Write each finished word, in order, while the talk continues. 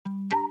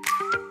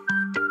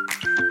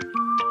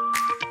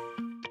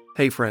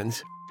Hey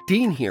friends,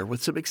 Dean here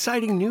with some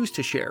exciting news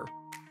to share.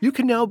 You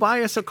can now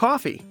buy us a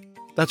coffee.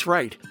 That's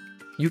right.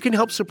 You can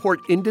help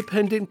support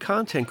independent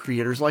content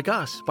creators like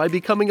us by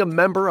becoming a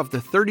member of the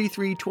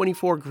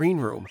 3324 Green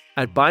Room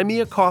at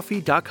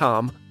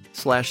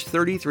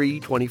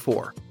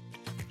buymeacoffee.com/3324.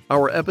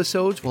 Our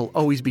episodes will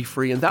always be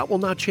free and that will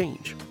not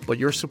change, but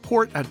your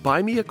support at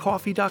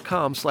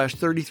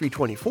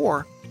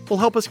buymeacoffee.com/3324 will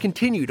help us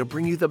continue to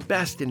bring you the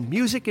best in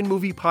music and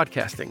movie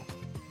podcasting,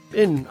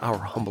 in our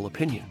humble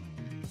opinion.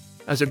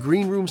 As a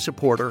Green Room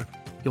supporter,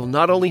 you'll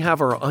not only have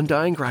our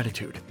undying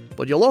gratitude,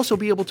 but you'll also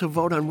be able to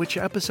vote on which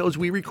episodes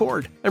we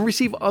record and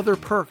receive other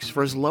perks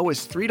for as low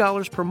as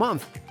 $3 per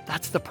month.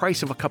 That's the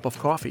price of a cup of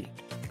coffee.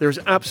 There's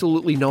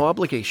absolutely no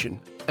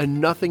obligation,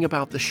 and nothing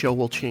about the show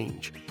will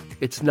change.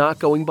 It's not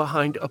going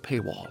behind a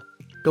paywall.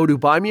 Go to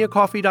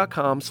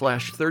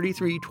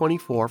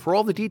buymeacoffee.com/3324 for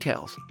all the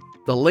details.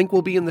 The link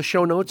will be in the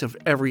show notes of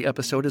every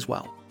episode as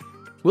well.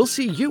 We'll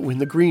see you in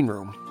the Green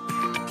Room.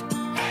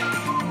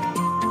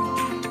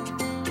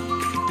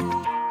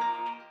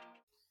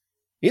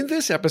 In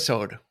this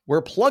episode,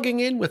 we're plugging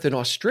in with an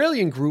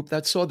Australian group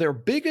that saw their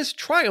biggest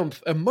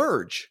triumph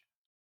emerge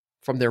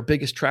from their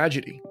biggest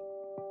tragedy.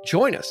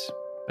 Join us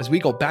as we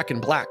go back in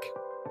black.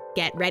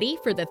 Get ready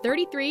for the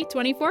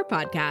 3324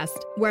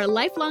 podcast, where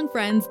lifelong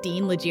friends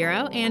Dean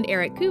Legiro and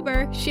Eric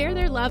Kuber share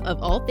their love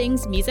of all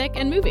things music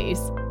and movies.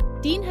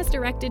 Dean has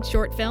directed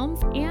short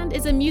films and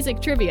is a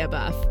music trivia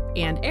buff,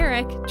 and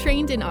Eric,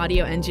 trained in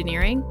audio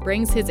engineering,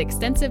 brings his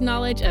extensive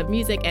knowledge of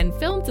music and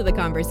film to the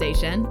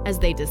conversation as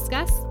they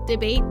discuss,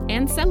 debate,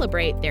 and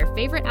celebrate their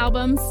favorite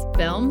albums,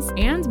 films,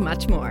 and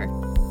much more.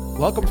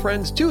 Welcome,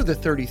 friends, to the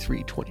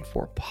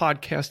 3324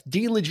 podcast.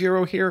 Dean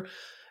Legiro here.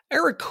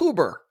 Eric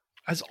Kuber,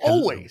 as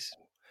always,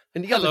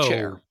 in the other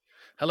chair.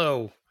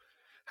 Hello.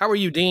 How are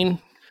you, Dean?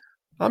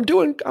 I'm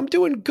doing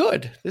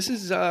good. This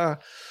is going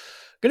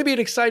to be an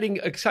exciting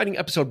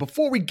episode.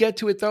 Before we get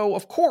to it, though,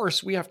 of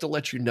course, we have to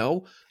let you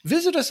know,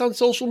 visit us on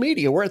social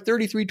media. We're at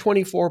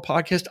 3324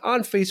 Podcast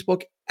on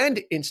Facebook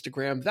and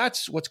Instagram.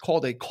 That's what's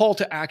called a call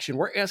to action.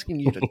 We're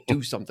asking you to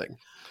do something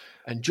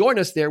and join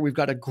us there. We've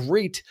got a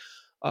great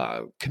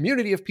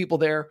community of people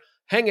there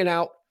hanging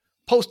out,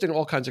 posting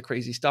all kinds of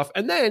crazy stuff.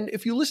 And then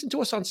if you listen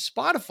to us on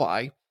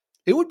Spotify,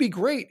 it would be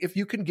great if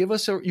you can give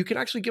us a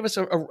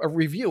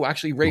review,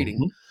 actually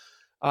rating.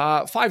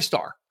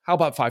 5-star. How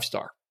about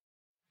 5-star?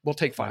 We'll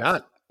take 5. Why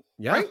not?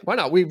 Yeah. Right? Why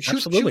not? We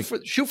shoot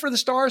for the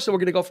stars, so we're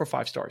going to go for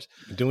 5 stars.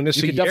 Doing this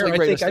you a year,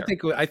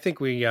 I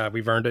think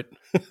we've earned it.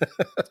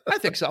 I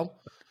think so.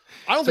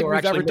 I don't think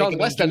we've ever done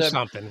less than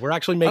something. We're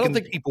actually making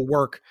people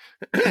work.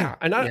 Yeah,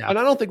 and I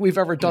don't think we've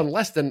ever done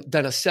less than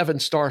a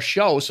 7-star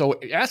show. So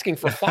asking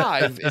for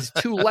 5 is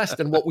too less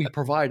than what we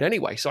provide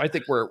anyway. So I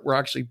think we're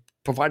actually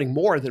providing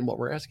more than what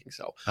we're asking.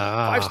 So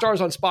 5 stars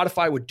on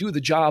Spotify would do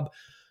the job.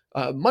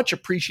 Much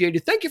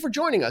appreciated. Thank you for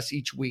joining us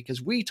each week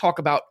as we talk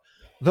about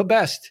the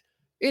best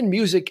in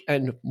music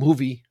and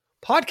movie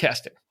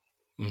podcasting.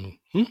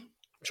 Mm-hmm.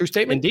 True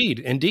statement?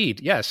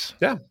 Indeed. Yes.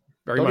 Yeah.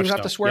 Very Don't much even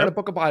have to swear in a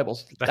book of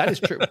Bibles. That is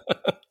true.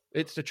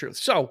 It's the truth.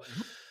 So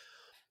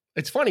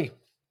it's funny.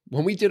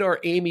 When we did our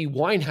Amy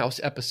Winehouse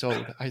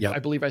episode, I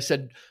believe I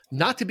said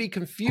not to be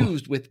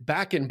confused with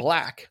Back in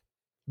Black.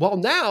 Well,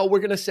 now we're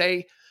going to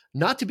say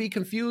not to be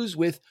confused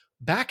with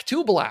Back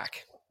to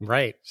Black.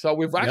 Right. So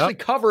we've actually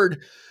covered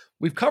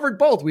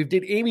both. We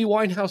did Amy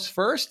Winehouse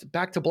first,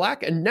 Back to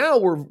Black, and now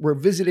we're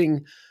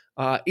visiting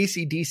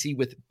AC/DC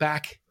with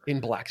Back in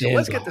Black. So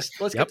let's get the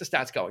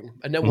stats going,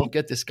 and then we'll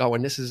get this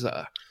going. This is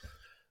a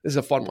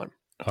fun one.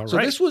 All so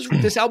right.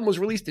 This album was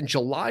released in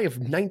July of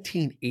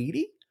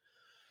 1980,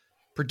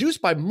 produced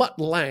by Mutt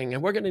Lange,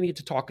 and we're going to need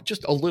to talk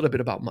just a little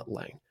bit about Mutt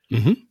Lange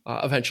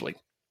eventually.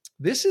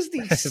 This is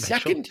the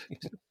second.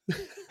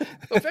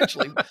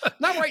 Eventually,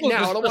 not right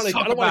now. I don't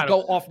want to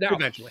go off now.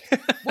 Eventually,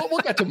 we'll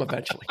get to him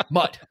eventually.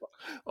 Mutt,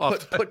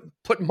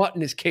 put Mutt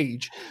in his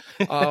cage,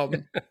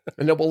 and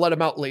then we'll let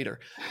him out later.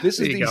 This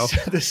is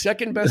the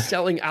second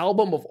best-selling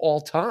album of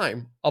all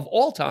time. We're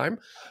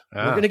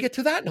going to get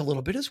to that in a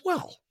little bit as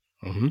well.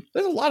 Mm-hmm.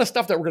 There's a lot of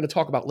stuff that we're going to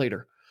talk about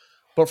later,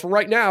 but for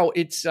right now,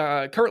 it's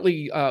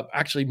currently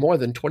actually more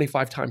than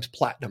 25 times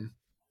platinum.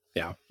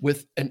 Yeah,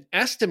 with an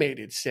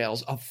estimated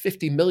sales of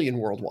 50 million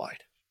worldwide.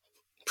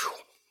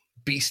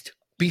 Beast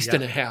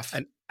and a half.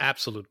 An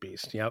absolute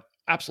beast. Yep.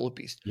 Absolute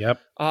beast.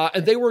 Yep.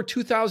 And they were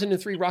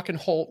 2003 Rock and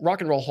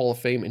Roll Hall of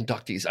Fame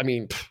inductees. I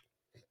mean,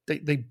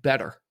 they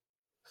better.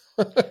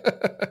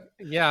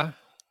 Yeah.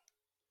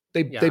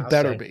 They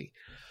better be.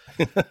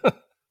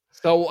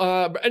 So,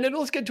 and then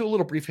let's get to a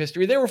little brief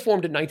history. They were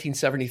formed in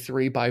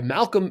 1973 by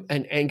Malcolm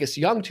and Angus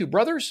Young, two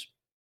brothers,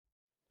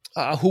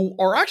 who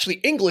are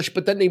actually English,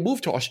 but then they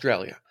moved to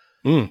Australia.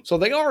 So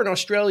they are an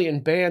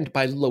Australian band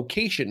by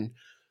location,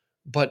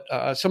 but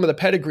some of the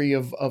pedigree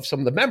of some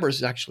of the members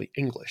is actually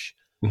English.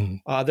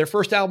 Their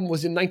first album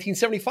was in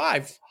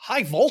 1975,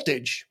 High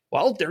Voltage.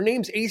 Well, their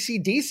name's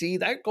AC/DC.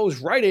 That goes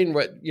right in.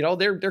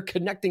 They're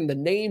connecting the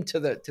name to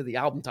the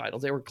album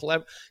titles. They were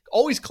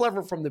always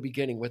clever from the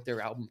beginning with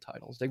their album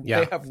titles. They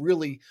have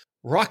really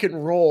rock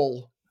and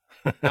roll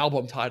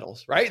album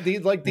titles, right?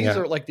 These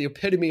are like the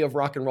epitome of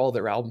rock and roll.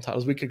 Their album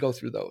titles. We could go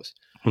through those.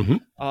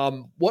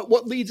 Mm-hmm.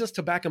 What leads us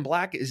to Back in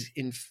Black is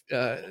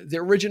the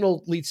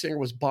original lead singer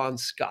was Bon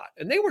Scott,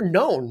 and they were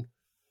known.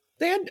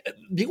 They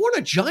weren't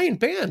a giant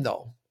band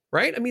though,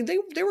 right? I mean,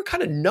 they were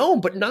kind of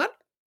known, but not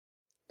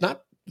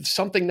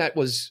something that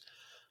was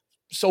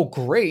so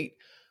great.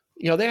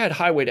 You know, they had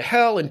Highway to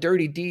Hell and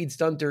Dirty Deeds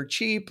Done Dirt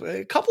Cheap,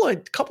 a couple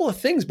of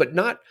things, but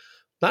not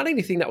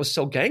anything that was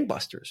so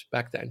gangbusters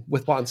back then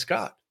with Bon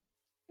Scott.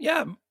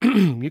 Yeah,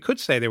 you could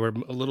say they were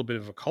a little bit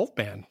of a cult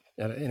band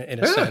in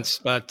a sense,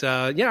 but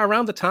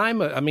around the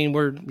time, I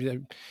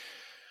mean,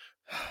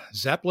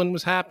 Zeppelin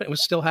was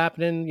still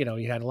happening. You know,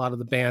 you had a lot of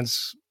the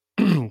bands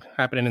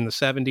happening in the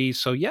 70s.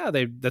 So yeah,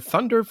 the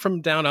Thunder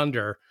from Down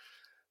Under,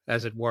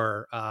 as it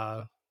were.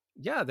 I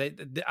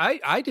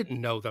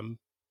didn't know them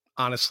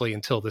honestly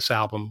until this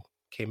album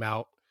came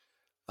out.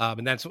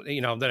 And that's,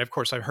 then of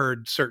course I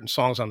heard certain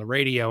songs on the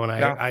radio, and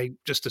I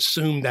just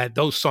assumed that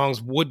those songs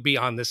would be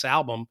on this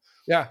album.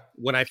 Yeah.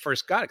 When I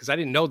first got it, because I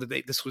didn't know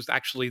that this was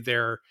actually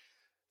their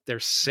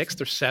 6th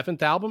or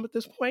 7th album at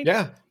this point.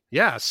 Yeah.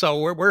 Yeah.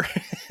 So we're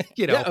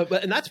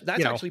and that's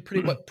actually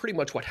pretty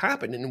much what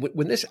happened. And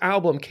when this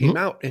album came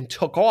out and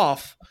took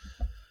off,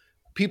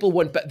 people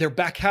their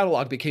back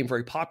catalog became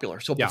very popular.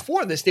 So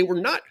before this, they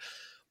were not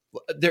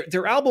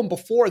their album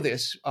before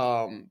this,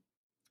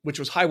 which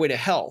was Highway to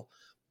Hell,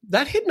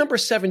 that hit number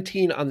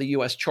 17 on the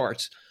US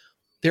charts.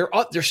 Their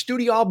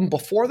studio album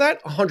before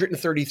that,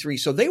 133.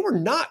 So they were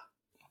not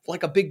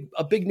like a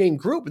big name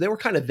group. They were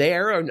kind of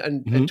there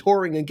and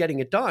touring and getting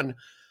it done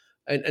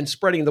and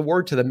spreading the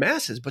word to the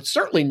masses, but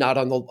certainly not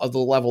on the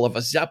level of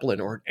a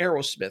Zeppelin or an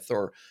Aerosmith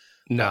or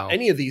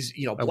any of these,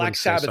 Black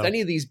Sabbath,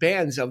 any of these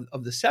bands of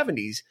the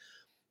 70s.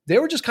 They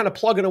were just kind of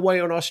plugging away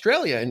on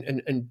Australia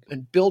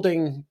and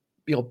building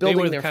their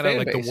kind fan of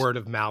like base. The word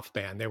of mouth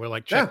band. They were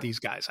like, check these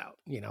guys out.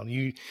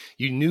 You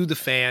knew the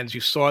fans,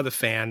 you saw the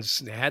fans.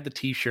 They had the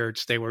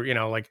T-shirts. They were,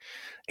 like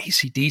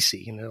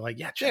AC/DC, and they're like,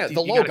 the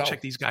logo. You gotta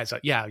check these guys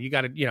out. Yeah, you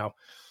got to,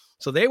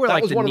 So they were that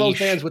like was the one niche, of those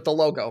bands with the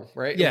logo,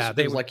 right?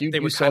 They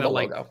were kind of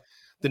like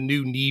the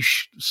new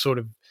niche sort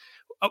of.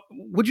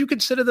 Would you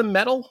consider them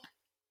metal?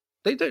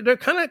 They're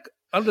kind of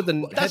under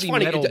the that's heavy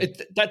funny. metal.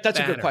 That's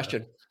a good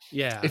question.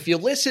 Yeah. If you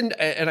listen,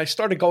 and I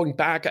started going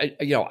back,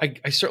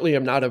 I certainly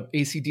am not an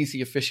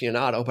AC/DC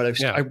aficionado,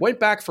 but I went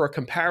back for a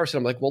comparison.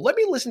 I'm like, well, let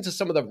me listen to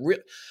some of the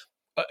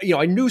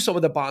I knew some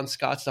of the Bon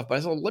Scott stuff, but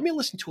I thought, let me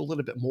listen to a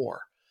little bit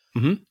more.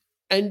 Mm-hmm.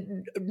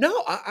 And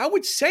no, I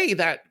would say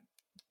that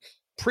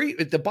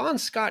the Bon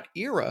Scott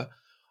era,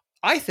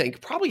 I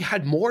think probably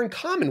had more in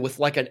common with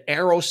like an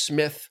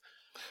Aerosmith,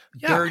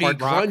 dirty,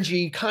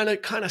 grungy kind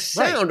of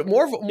sound, right.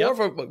 more of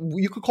a,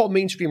 you could call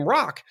mainstream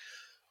rock.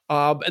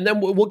 And then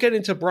we'll get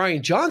into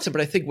Brian Johnson,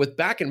 but I think with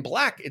Back in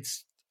Black,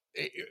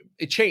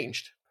 it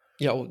changed.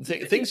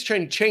 Things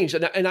changed,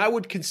 and I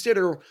would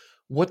consider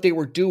what they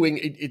were doing.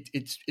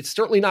 It's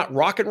certainly not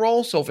rock and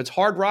roll. So if it's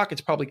hard rock,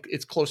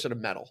 it's closer to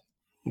metal.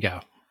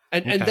 Yeah,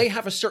 and they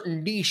have a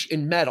certain niche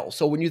in metal.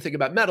 So when you think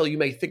about metal, you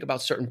may think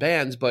about certain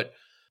bands, but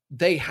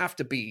they have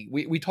to be.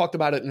 We talked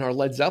about it in our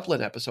Led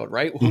Zeppelin episode,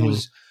 right?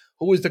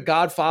 Who was the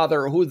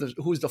godfather, or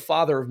who's the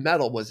father of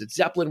metal? Was it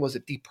Zeppelin? Was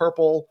it Deep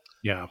Purple?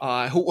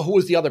 Yeah. Who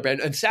was the other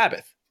band? And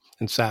Sabbath.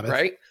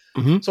 Right?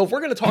 Mm-hmm. So if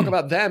we're going to talk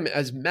about them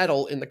as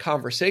metal in the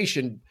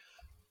conversation,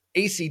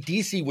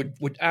 AC/DC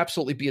would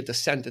absolutely be a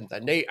descendant.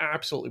 Then they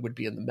absolutely would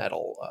be in the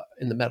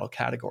metal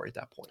category at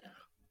that point.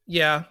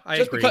 Yeah, I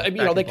agree.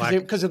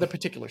 Because of the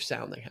particular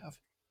sound they have.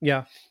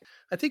 Yeah.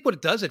 I think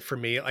what does it for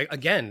me,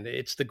 again,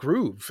 it's the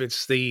groove.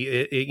 It's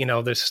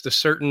there's the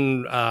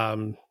certain,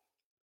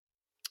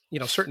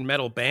 certain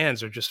metal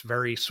bands are just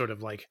very sort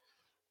of like,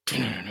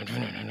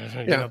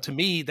 to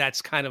me,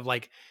 that's kind of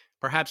like,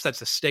 perhaps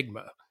that's a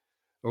stigma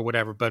or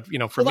whatever. But,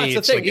 for me,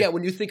 that's the thing.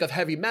 When you think of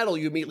heavy metal,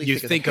 you immediately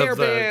think of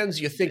the hair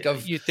bands. You think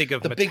of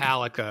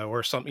Metallica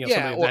or something,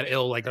 something of that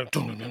ill, like,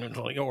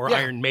 or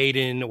Iron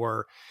Maiden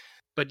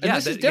but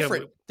this is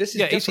different. This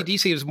is different.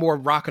 AC/DC is more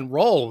rock and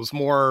roll. It was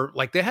more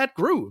like they had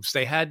grooves.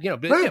 They had,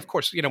 of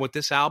course, with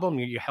this album,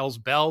 Hell's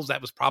Bells,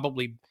 that was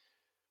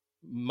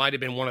might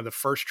have been one of the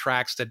first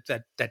tracks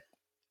that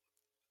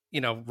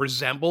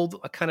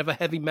resembled a kind of a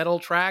heavy metal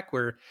track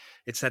where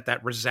it's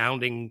that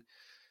resounding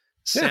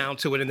sound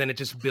to it, and then it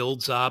just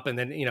builds up, and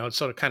then it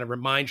sort of kind of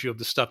reminds you of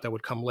the stuff that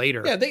would come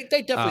later. Yeah, they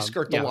definitely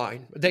skirt the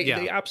line.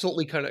 They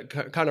absolutely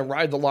kind of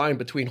ride the line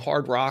between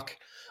hard rock.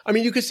 I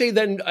mean, you could say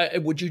then,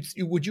 would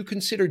you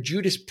consider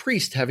Judas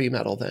Priest heavy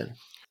metal then?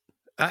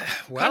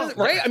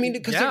 Right? I mean,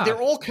 because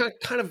they're all kind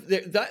of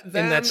in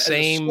that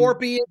same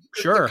Scorpion.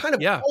 Sure, they're kind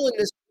of all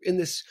in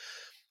this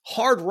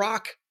hard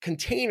rock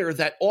container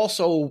that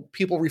also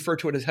people refer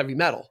to it as heavy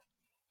metal.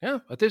 Yeah,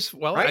 but there's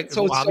right?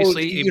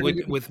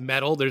 With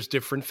metal, there's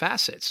different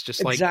facets,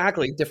 just like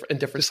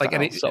different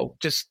styles.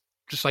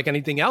 Just like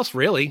anything else,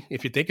 really.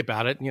 If you think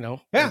about it, and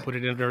put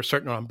it under a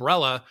certain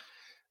umbrella,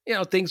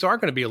 things are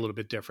going to be a little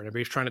bit different.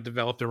 Everybody's trying to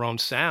develop their own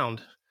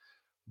sound.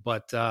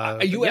 But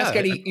you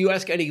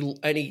ask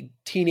any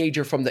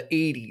teenager from the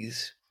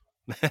 80s,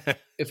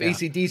 if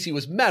AC/DC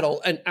was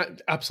metal, and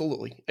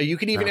absolutely. You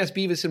could even ask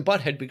Beavis and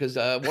Butthead because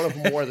one of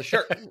them wore the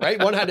shirt,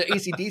 right? One had an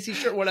AC/DC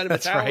shirt, one had a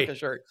Metallica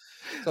shirt.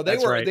 So they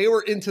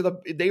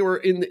were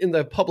in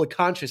the public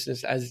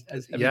consciousness as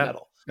heavy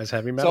metal. As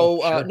heavy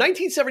metal. So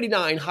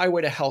 1979,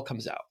 Highway to Hell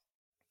comes out.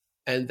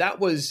 And that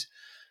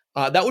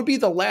would be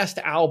the last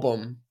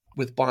album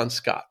with Bon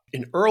Scott.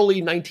 In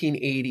early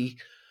 1980,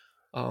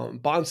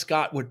 Bon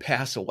Scott would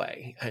pass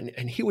away,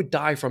 and he would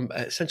die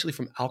essentially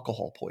from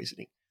alcohol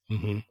poisoning.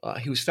 Mm-hmm.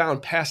 He was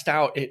found passed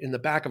out in the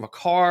back of a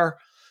car.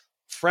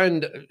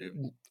 Friend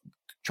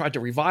tried to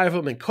revive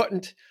him and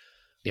couldn't.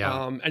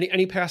 Yeah, and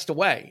he passed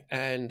away.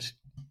 And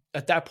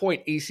at that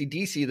point,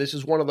 AC/DC, this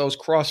is one of those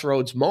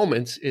crossroads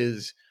moments.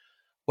 Is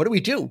what do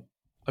we do?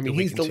 I mean,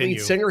 he's the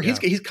lead singer. Yeah.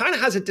 He's kind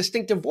of has a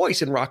distinctive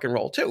voice in rock and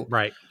roll too.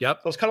 Right. Yep.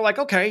 So it's kind of like,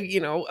 okay,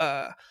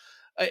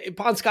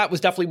 Bon Scott was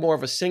definitely more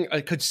of a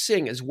singer, could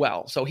sing as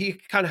well. So he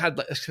kind of had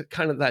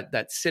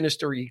that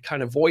sinister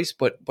kind of voice,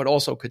 but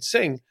also could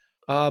sing.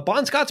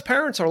 Bon Scott's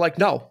parents are like,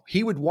 no,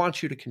 he would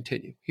want you to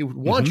continue. He would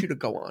want you to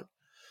go on.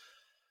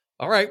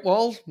 All right,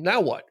 well,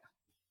 now what?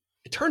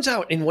 It turns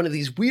out in one of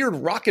these weird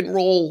rock and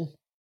roll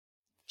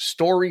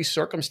story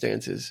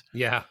circumstances.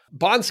 Yeah.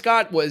 Bon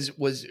Scott was,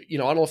 I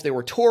don't know if they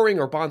were touring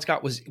or Bon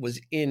Scott was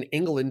in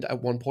England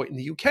at one point in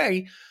the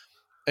UK,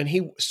 and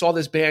he saw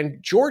this band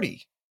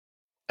Geordie,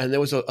 and there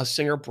was a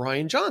singer,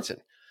 Brian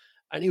Johnson.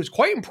 And he was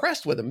quite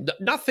impressed with him,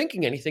 not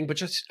thinking anything, but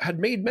just had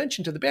made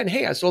mention to the band,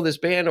 hey, I saw this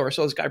band, or I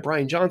saw this guy,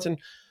 Brian Johnson,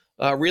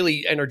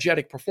 really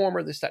energetic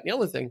performer, this, that, and the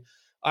other thing.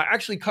 I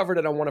actually covered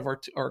it on one of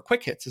our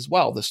quick hits as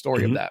well, the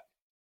story of that.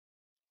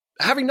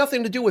 Having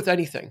nothing to do with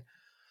anything.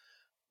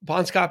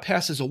 Bon Scott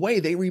passes away.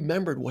 They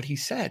remembered what he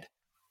said.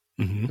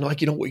 Mm-hmm. Like,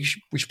 we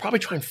should probably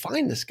try and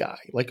find this guy,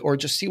 or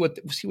just see what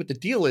the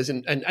deal is.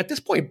 And at this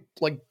point,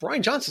 like,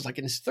 Brian Johnson's like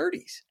in his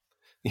 30s.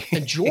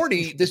 And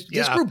Geordie,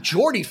 this group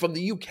Geordie from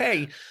the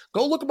UK,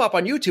 go look them up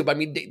on YouTube. I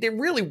mean,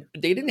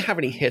 they didn't have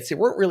any hits. They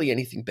weren't really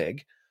anything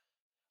big.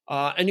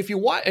 And if you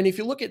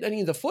look at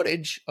any of the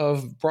footage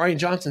of Brian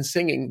Johnson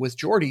singing with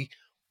Geordie,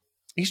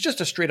 he's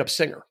just a straight up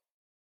singer.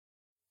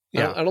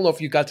 Yeah, I don't know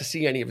if you got to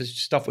see any of his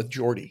stuff with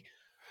Geordie.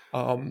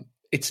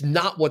 It's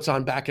not what's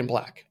on Back in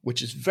Black,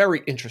 which is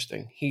very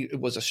interesting. He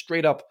was a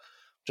straight up,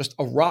 just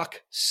a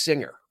rock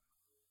singer.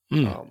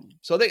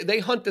 So they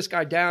hunt this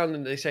guy down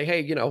and they say,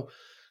 hey, do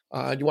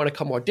you want to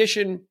come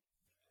audition?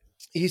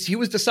 He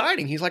was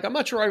deciding. He's like, I'm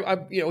not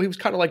sure. He was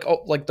kind of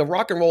like the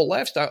rock and roll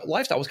lifestyle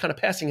was kind of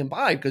passing him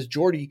by because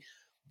Geordie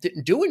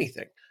didn't do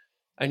anything,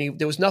 and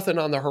there was nothing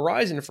on the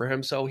horizon for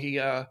him. So he's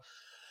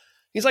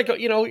like,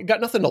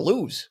 got nothing to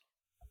lose.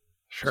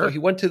 Sure. So he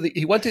went to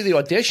the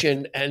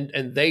audition,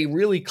 and they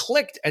really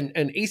clicked. And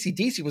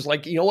AC/DC was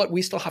like, you know what?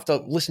 We still have to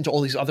listen to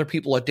all these other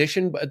people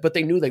audition, but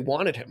they knew they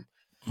wanted him.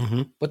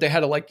 Mm-hmm. But they had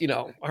to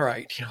all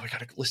right, we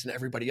got to listen to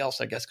everybody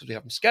else, I guess, because we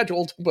have them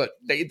scheduled. But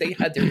they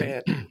had their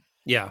band,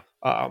 yeah.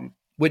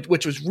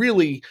 Which was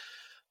really,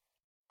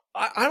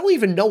 I don't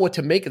even know what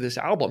to make of this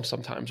album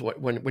sometimes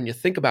when you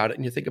think about it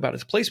and you think about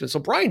its placement. So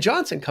Brian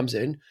Johnson comes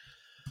in,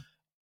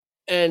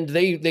 and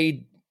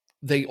they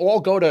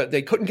all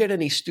they couldn't get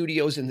any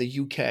studios in the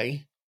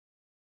UK,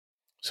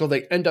 so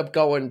they end up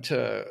going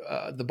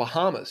to the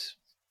Bahamas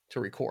to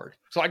record.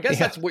 So I guess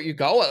that's where you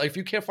go. If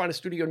you can't find a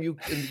studio in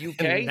the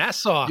UK,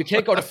 Nassau. You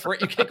can't go to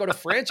you can't go to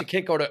France. You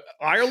can't go to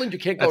Ireland. You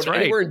can't go to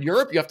anywhere in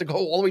Europe. You have to go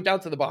all the way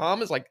down to the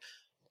Bahamas. Like,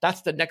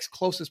 that's the next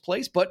closest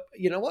place. But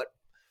you know what?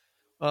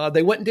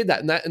 They went and did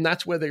that, and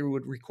that's where they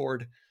would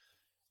record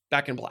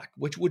Back in Black,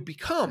 which would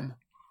become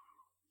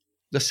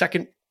the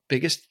second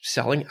biggest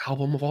selling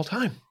album of all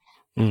time.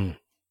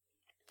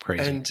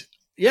 Crazy. And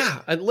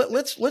and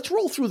let's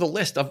roll through the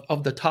list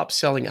of the top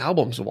selling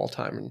albums of all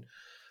time. And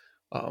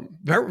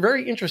very,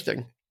 very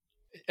interesting.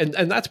 And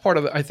that's part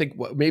of it. I think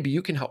what maybe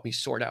you can help me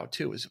sort out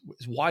too is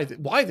why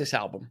this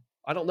album.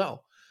 I don't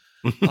know.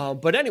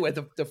 But anyway,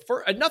 the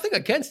first, nothing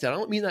against it. I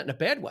don't mean that in a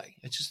bad way.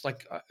 It's just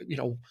like,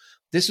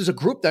 this is a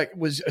group that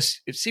was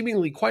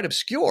seemingly quite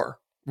obscure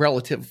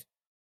relative.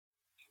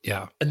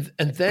 Yeah. And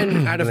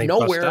then out of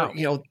nowhere,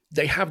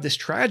 they have this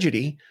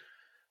tragedy,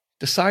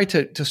 decide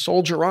to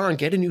soldier on,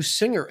 get a new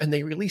singer, and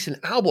they release an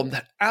album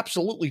that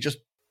absolutely just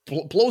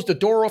blows the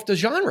door off the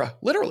genre,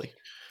 literally.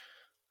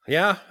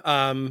 Yeah.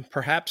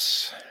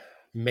 Perhaps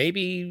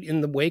maybe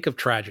in the wake of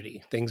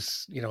tragedy,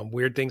 things,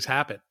 weird things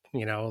happen,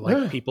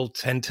 people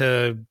tend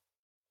to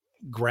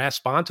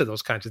grasp onto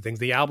those kinds of things.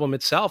 The album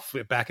itself,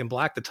 Back in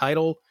Black, the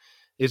title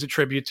is a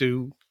tribute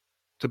to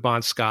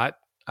Bon Scott.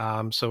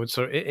 So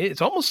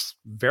it's almost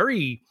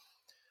very,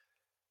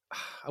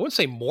 I wouldn't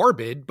say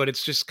morbid, but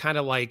it's just kind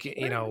of like, a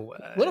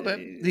little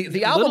bit.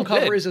 The album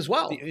cover is as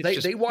well.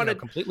 They wanted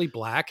completely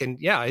black, and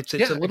it's a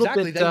little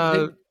bit.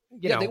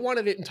 They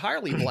wanted it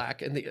entirely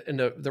black, and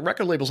the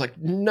record label's like,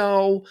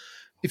 no,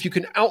 if you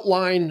can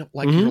outline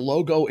your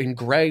logo in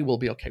gray, we'll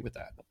be okay with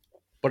that.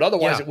 But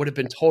otherwise, it would have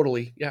been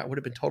totally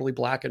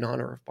black in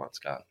honor of Bon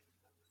Scott.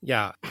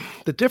 Yeah,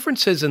 the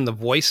differences in the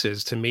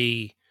voices to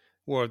me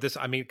were this.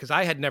 I mean, because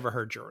I had never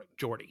heard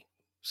Geordie,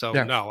 so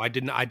no, I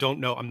didn't. I don't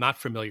know. I'm not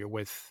familiar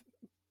with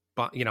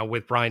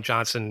with Brian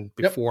Johnson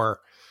before.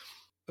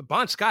 Yep.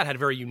 Bon Scott had a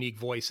very unique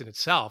voice in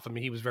itself. I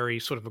mean, he was very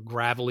sort of a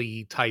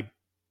gravelly type,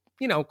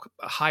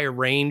 higher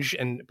range.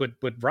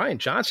 But Brian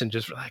Johnson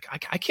just like,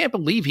 I can't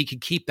believe he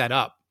could keep that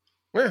up.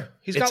 Yeah,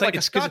 he's got like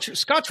a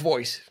Scotch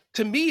voice.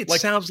 To me, it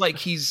sounds like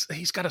he's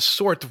got a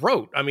sore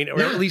throat. I mean, or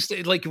at least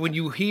like when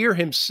you hear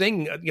him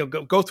sing,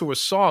 go through a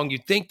song, you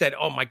think that,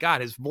 oh my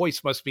God, his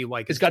voice must be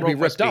like, it's got to be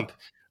ripped up.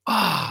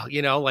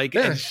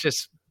 It's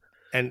just,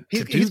 and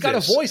he's got a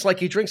voice like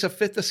he drinks a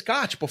fifth of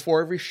scotch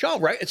before every show,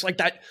 right? It's like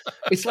that.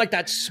 It's like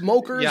that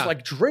smoker's,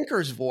 like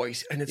drinker's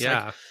voice, and it's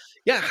like,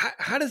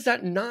 how does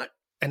that not?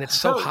 And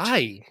it's hurt? So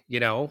high,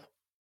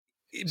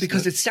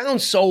 because it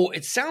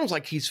sounds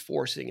like he's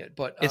forcing it,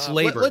 but it's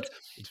labored.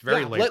 It's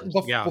very labored.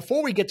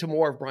 Before we get to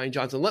more of Brian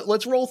Johnson,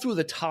 let's roll through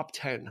the top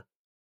 10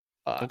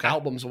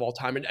 albums of all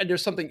time, and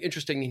there's something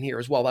interesting in here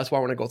as well. That's why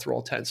I want to go through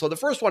all 10. So the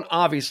first one,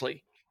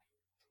 obviously,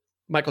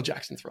 Michael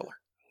Jackson, Thriller.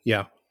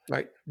 Yeah.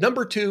 Right.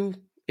 Number 2,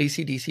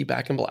 AC/DC,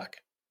 Back in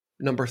Black.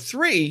 Number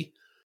 3,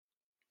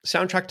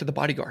 soundtrack to The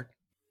Bodyguard.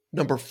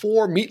 Number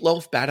 4,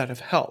 Meatloaf, Bat Out of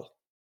Hell.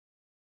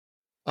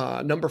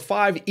 Number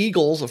 5,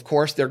 Eagles, of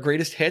course, their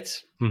greatest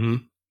hits,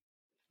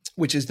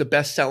 which is the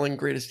best-selling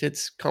greatest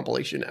hits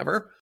compilation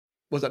ever.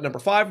 Was that number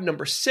 5?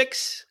 Number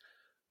 6,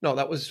 no,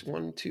 that was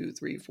 1, 2,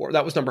 3, 4.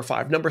 That was number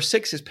 5. Number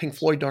 6 is Pink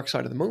Floyd, Dark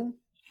Side of the Moon.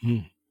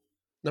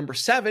 Number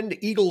 7,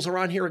 the Eagles are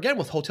on here again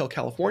with Hotel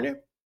California.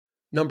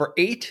 Number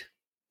 8,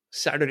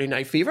 Saturday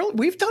Night Fever.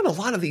 We've done a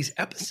lot of these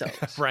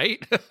episodes,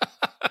 right?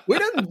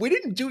 we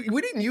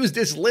didn't use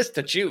this list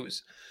to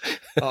choose,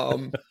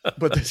 but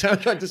the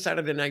soundtrack to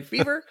Saturday Night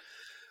Fever.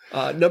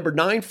 Number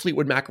 9,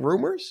 Fleetwood Mac,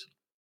 Rumors.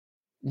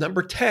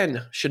 Number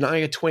 10,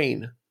 Shania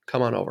Twain,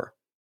 Come On Over.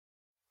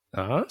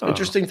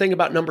 Interesting thing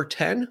about number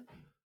 10,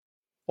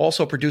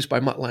 also produced by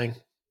Mutt Lange.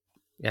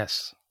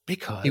 Yes,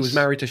 because he was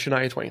married to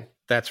Shania Twain.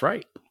 That's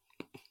right.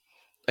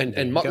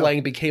 And Mutt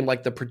Lange became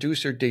like the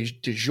producer du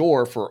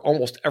jour for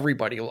almost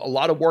everybody. A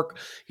lot of work.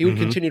 He would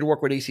continue to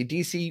work with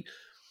AC/DC.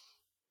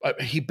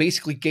 He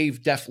basically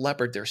gave Def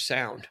Leppard their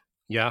sound.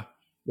 Yeah.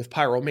 With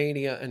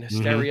Pyromania and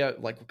Hysteria,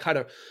 like kind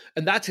of,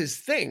 and that's his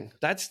thing.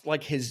 That's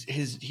like his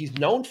he's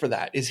known for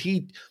that, is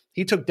he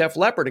took Def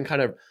Leppard and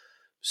kind of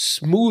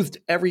smoothed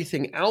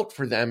everything out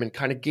for them and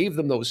kind of gave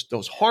them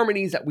those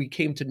harmonies that we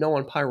came to know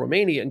on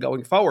Pyromania and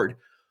going forward.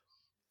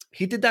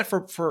 He did that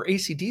for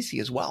AC/DC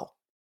as well.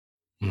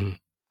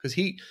 Because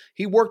he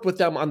worked with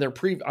them on their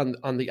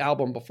on the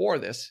album before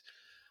this.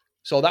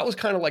 So that was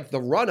kind of like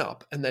the run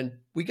up, and then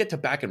we get to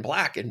Back in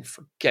Black and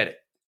forget it.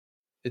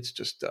 It's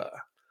just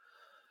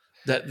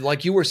that,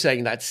 like you were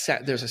saying, that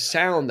there's a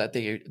sound that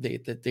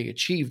they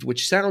achieved,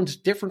 which sounds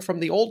different from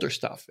the older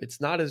stuff.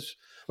 It's not as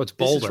it's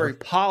bolder. It's very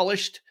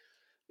polished.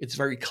 It's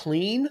very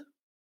clean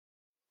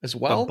as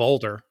well. But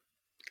bolder.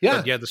 Yeah.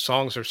 But yeah, the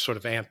songs are sort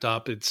of amped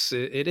up. It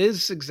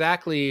is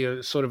exactly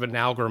a sort of an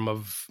amalgam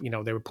of,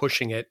 they were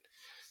pushing it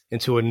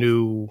into a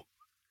new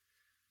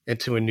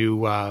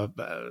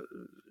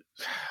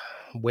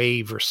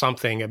wave or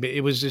something. I mean,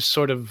 it was just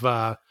sort of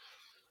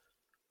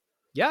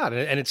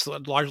and it's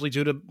largely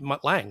due to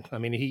Mutt Lange. I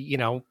mean,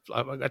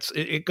 it's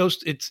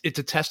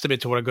a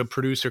testament to what a good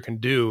producer can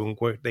do and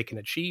what they can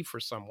achieve for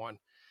someone.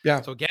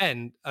 Yeah. So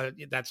again,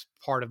 that's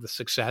part of the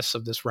success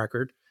of this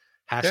record.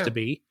 Has to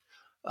be.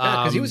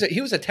 Yeah, because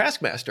he was a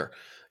taskmaster.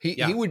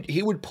 He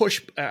would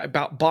push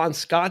about Bon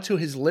Scott to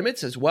his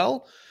limits as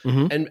well,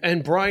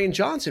 and Brian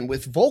Johnson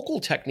with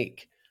vocal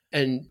technique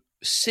and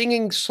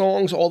singing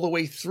songs all the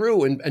way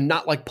through and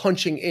not like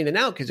punching in and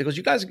out, because he goes,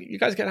 you guys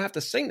gotta have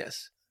to sing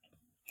this.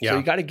 So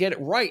you got to get it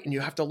right, and you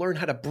have to learn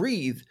how to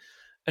breathe.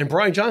 And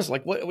Brian Johnson's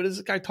like, what is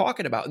this guy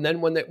talking about? And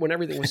then when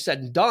everything was said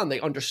and done,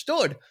 they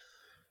understood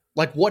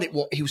like what it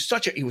was. He was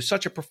such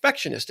a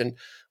perfectionist, and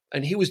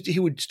he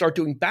would start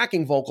doing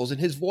backing vocals,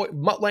 and his voice,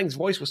 Mutt Lange's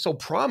voice, was so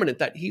prominent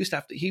that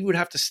he would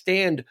have to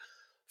stand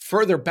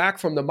further back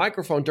from the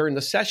microphone during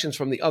the sessions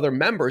from the other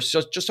members,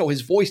 just so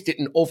his voice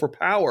didn't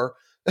overpower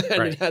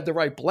and it had the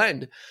right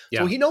blend.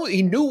 Yeah. So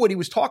he knew what he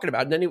was talking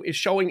about. And then he was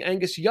showing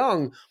Angus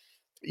Young,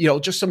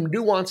 just some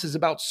nuances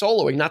about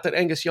soloing. Not that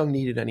Angus Young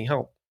needed any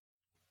help.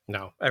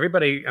 No,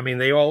 everybody. I mean,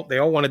 they all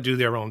want to do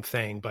their own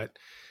thing,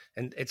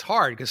 and it's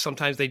hard because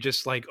sometimes they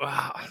just like,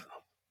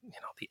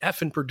 the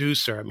effing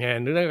producer. I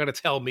mean, they're not going to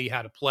tell me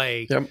how to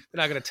play. Yep.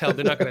 They're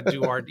not going to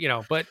do art.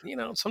 But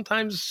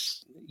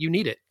sometimes you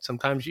need it.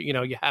 Sometimes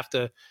you have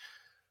to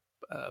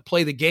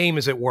play the game,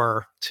 as it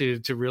were, to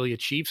really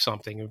achieve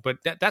something. But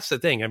that's the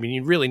thing. I mean,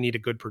 you really need a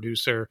good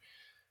producer,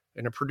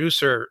 and a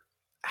producer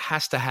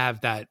has to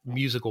have that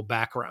musical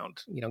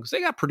background. Because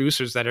they got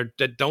producers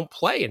that don't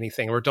play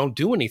anything or don't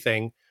do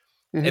anything,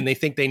 and they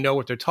think they know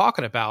what they're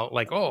talking about.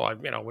 Like,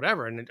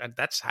 whatever, and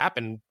that's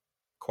happened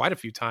quite a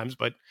few times.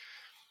 But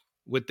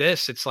with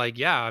this, it's like,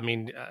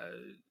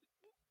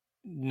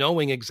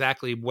 knowing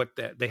exactly what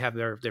they have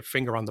their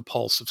finger on the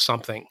pulse of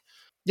something.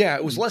 Yeah,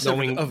 it was less of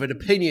an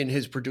opinion,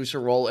 his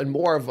producer role, and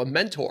more of a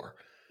mentor.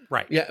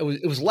 Right. Yeah,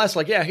 it was less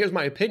like, here's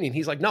my opinion.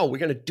 He's like, no, we're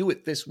going to do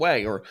it this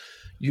way, or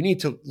you need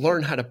to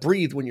learn how to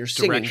breathe when you're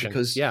singing,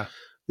 because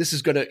this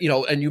is going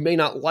to, and you may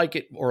not like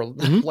it or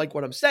like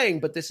what I'm saying,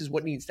 but this is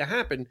what needs to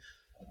happen.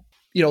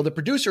 The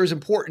producer is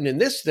important in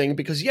this thing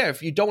because,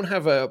 if you don't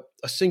have a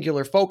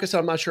singular focus,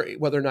 I'm not sure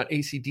whether or not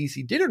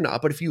AC/DC did or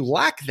not, but if you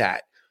lack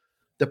that,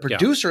 the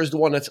producer is the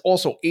one that's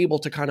also able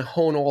to kind of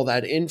hone all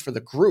that in for the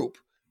group.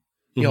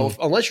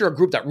 Unless you're a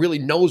group that really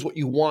knows what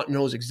you want,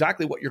 knows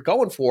exactly what you're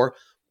going for,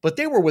 but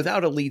they were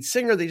without a lead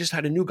singer. They just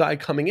had a new guy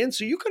coming in.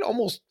 So you could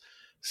almost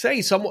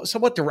say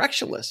somewhat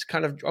directionless,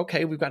 kind of,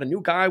 okay, we've got a new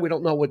guy. We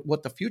don't know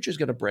what the future is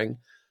going to bring.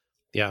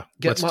 Yeah.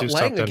 Get Mutt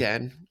Lange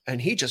again. And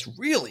he just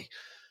really,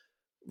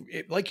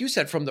 like you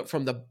said, from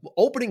the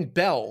opening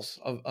bells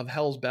of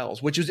Hell's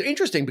Bells, which is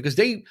interesting because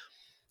they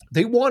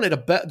wanted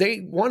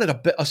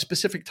a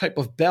specific type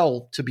of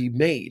bell to be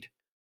made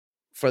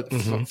for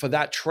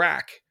that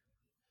track.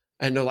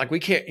 And they're like, we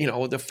can't,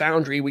 the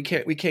Foundry, we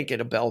can't get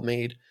a bell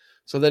made.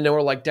 So then they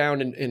were like down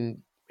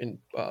in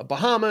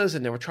Bahamas,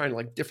 and they were trying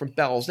like different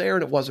bells there,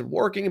 and it wasn't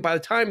working. And by the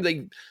time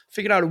they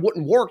figured out it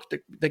wouldn't work,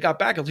 they got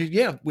back and said,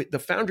 the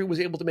Foundry was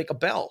able to make a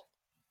bell.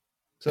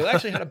 So they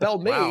actually had a bell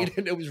made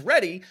and it was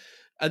ready.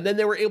 And then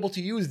they were able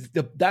to use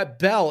that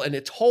bell and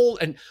its whole,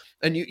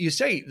 and you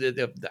say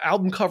the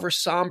album cover is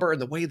somber, and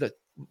the way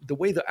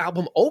the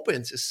album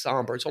opens is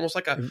somber. It's almost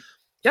like a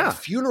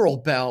funeral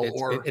bell,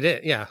 it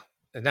is, yeah.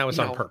 And that was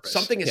on purpose.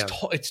 Something is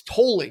it's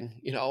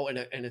tolling,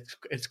 and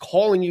it's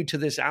calling you to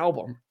this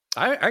album.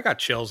 I got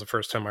chills the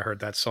first time I heard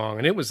that song,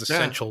 and it was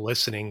essential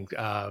listening,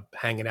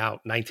 hanging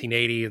out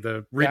 1980,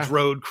 the Ridge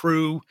Road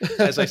crew,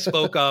 as I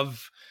spoke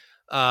of.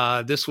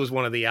 This was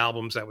one of the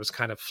albums that was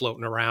kind of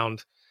floating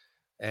around,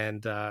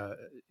 and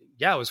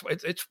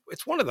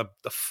it's one of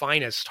the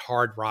finest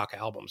hard rock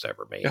albums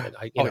ever made. Yeah.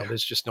 And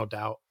there's just no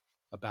doubt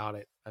about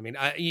it. I mean,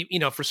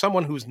 for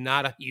someone who's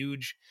not a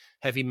huge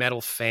heavy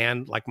metal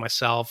fan like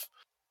myself,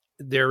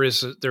 there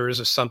is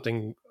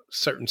something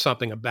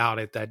about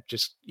it that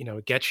just,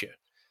 it gets you,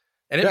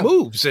 and it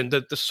moves, and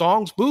the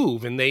songs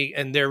move, and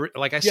they're,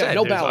 like I said,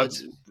 no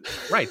ballads.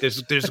 Right. There's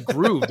a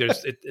groove.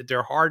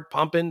 They're hard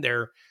pumping.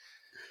 They're,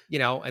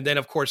 and then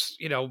of course,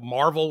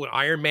 Marvel, when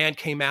Iron Man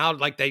came out,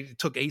 like they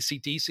took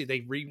AC/DC,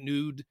 they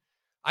renewed.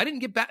 I didn't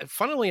get back.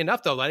 Funnily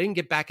enough, though, I didn't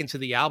get back into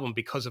the album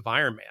because of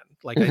Iron Man.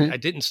 Like I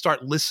didn't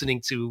start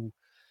listening to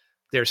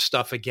their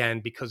stuff again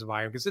because of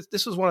Iron. Because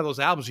this was one of those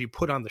albums you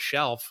put on the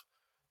shelf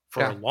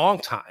for a long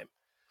time,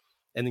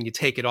 and then you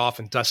take it off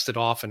and dust it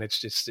off, and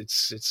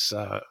it's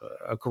a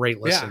great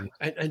listen.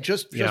 Yeah, and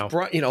just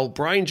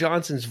Brian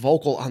Johnson's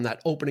vocal on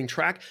that opening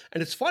track,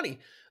 and it's funny,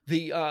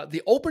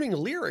 the opening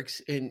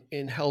lyrics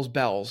in Hell's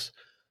Bells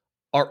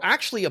are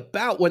actually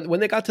about when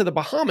they got to the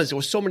Bahamas, there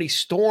was so many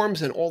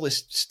storms and all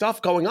this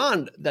stuff going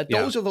on that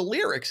those are the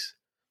lyrics.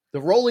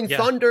 The rolling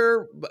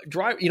thunder,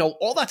 drive,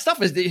 all that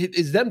stuff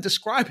is them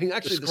describing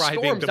the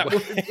storms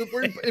that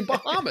were in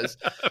Bahamas.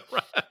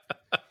 Right.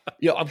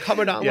 I'm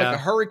coming down like a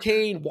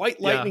hurricane, white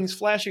lightning's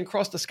flashing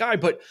across the sky.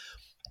 But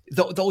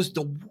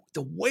the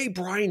way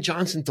Brian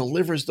Johnson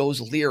delivers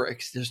those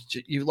lyrics,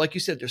 like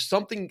you said, there's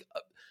something.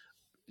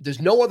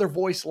 There's no other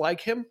voice like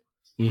him.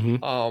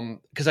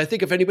 Because I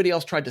think if anybody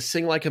else tried to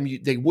sing like him,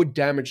 they would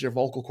damage their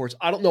vocal cords.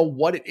 I don't know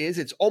what it is.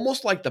 It's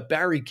almost like the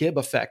Barry Gibb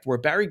effect, where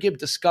Barry Gibb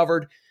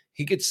discovered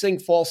he could sing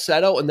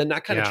falsetto, and then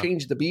that kind of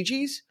changed the Bee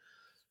Gees.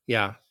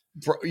 Yeah.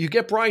 You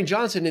get Brian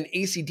Johnson in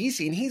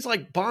AC/DC, and he's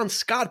like Bon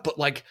Scott, but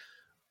like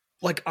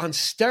on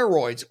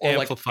steroids or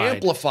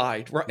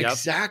amplified. Right? Yep.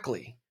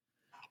 Exactly.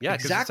 Yeah,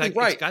 exactly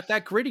It's got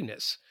that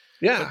grittiness.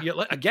 Yeah.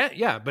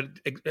 But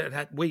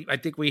I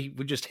think we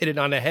just hit it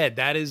on the head.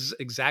 That is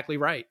exactly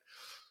right.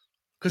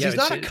 Because he's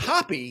not a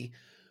copy,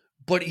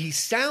 but he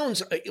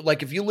sounds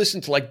like, if you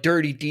listen to like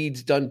Dirty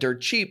Deeds Done Dirt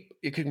Cheap,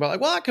 you can be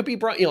like, well, that could be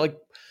Brian.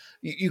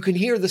 You can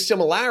hear the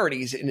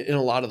similarities in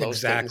a lot of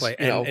those things.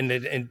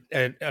 Exactly.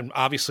 And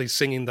obviously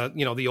singing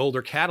the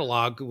older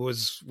catalog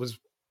was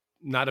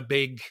not a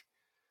big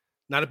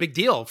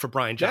deal for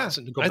Brian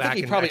Johnson to go back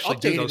and probably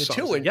updated those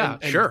songs.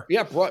 It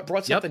too.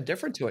 Brought something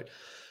different to it.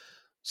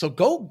 So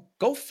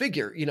go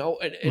figure,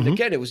 and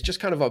again, it was just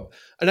kind of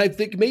and I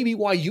think maybe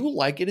why you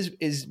like it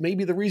is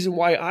maybe the reason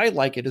why I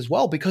like it as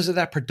well, because of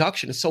that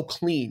production. It's so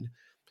clean.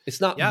 It's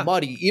not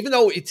muddy, even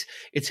though it's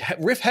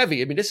riff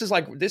heavy. I mean, this is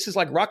like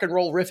rock and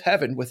roll riff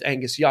heaven with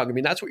Angus Young. I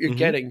mean, that's what you're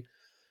getting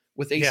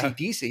with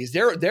AC/DC. Is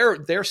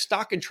their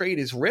stock and trade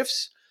is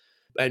riffs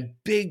and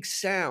big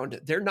sound.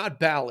 They're not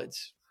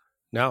ballads.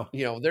 No,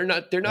 they're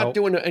not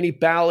doing any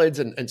ballads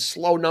and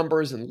slow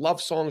numbers and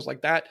love songs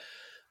like that.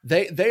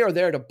 They are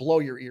there to blow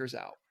your ears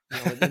out,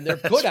 and they're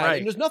good at it.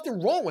 And there's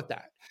nothing wrong with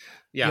that.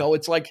 Yeah.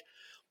 It's like,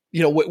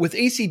 with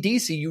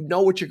AC/DC, you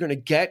know what you're going to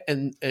get.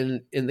 And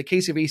in the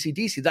case of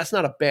AC/DC, that's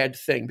not a bad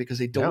thing because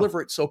they deliver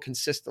it so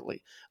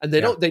consistently, and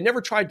they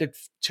never tried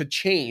to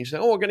change. We're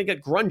going to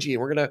get grungy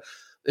and we're going to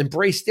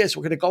embrace this.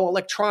 We're going to go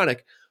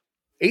electronic.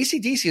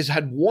 AC/DC has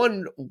had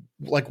one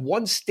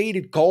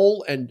stated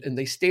goal, and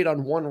they stayed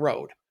on one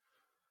road.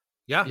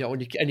 Yeah.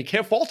 And you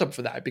can't fault them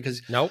for that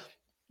because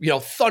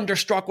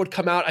Thunderstruck would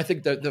come out. I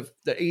think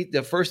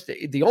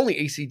the only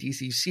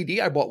AC/DC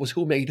CD I bought was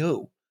Who Made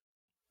Who,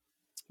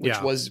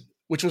 which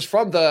was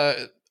from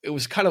the it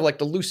was kind of like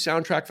the loose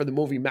soundtrack for the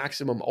movie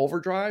Maximum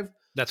Overdrive.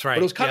 That's right.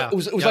 But it was kind of it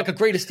was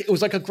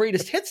like a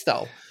greatest hits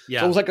though.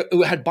 Yeah. So it was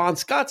it had Bon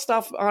Scott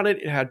stuff on it.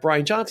 It had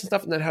Brian Johnson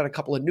stuff, and then it had a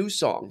couple of new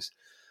songs,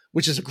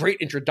 which is a great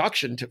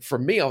introduction for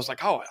me. I was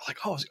like, oh,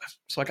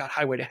 so I got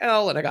Highway to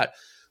Hell, and I got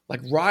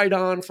like Ride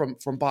On from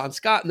Bon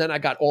Scott, and then I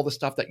got all the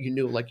stuff that you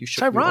knew, like You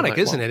Shook Me All Night Long. It's ironic,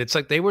 isn't it? It's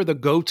like they were the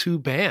go-to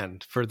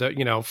band for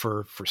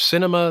for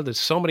cinema. There's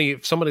so many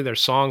of their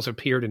songs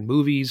appeared in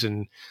movies,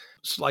 and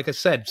like I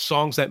said,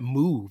 songs that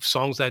move,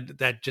 songs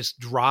that just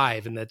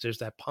drive, and that there's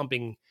that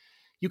pumping.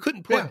 You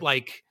couldn't put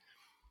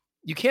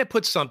you can't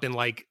put something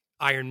like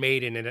Iron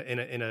Maiden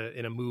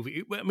in a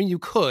movie. I mean, you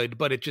could,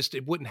 but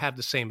it wouldn't have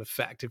the same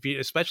effect.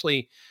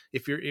 Especially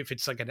if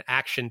it's like an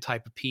action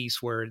type of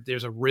piece where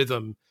there's a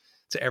rhythm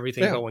to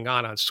everything going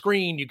on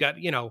screen. You got,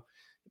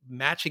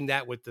 matching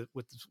that with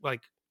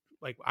like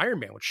Iron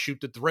Man would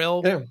shoot the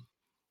thrill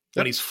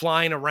when he's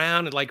flying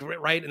around, and like,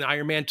 right. In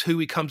Iron Man 2,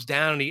 he comes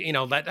down and he,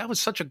 that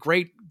was such a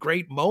great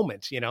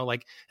moment,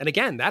 and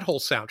again, that whole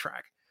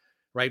soundtrack,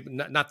 right.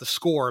 Not the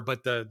score,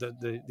 but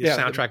the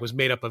soundtrack was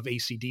made up of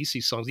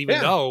AC/DC songs,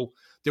 even though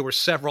there were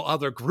several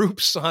other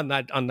groups on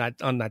that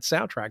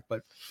soundtrack.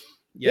 But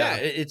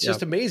it's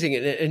just amazing.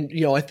 And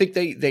I think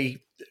they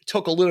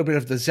took a little bit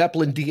of the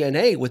Zeppelin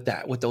DNA with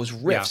those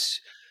riffs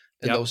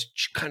and those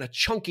kind of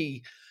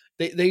chunky.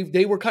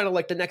 They were kind of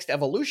like the next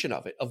evolution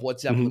of what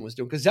Zeppelin was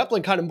doing, because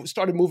Zeppelin kind of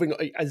started moving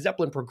as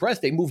Zeppelin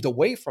progressed. They moved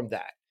away from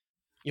that,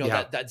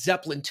 that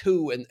Zeppelin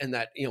 2 and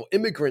that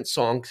immigrant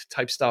song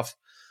type stuff.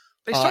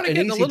 They started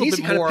getting a little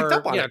bit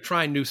more,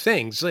 trying new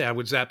things. Yeah,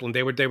 with Zeppelin,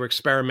 they were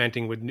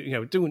experimenting with,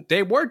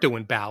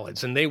 doing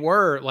ballads, and they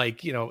were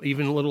like,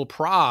 even a little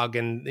prog,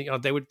 and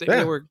they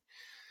were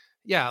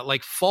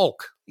like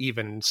folk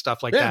even,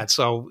 stuff like that.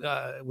 So,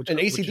 and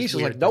AC/DC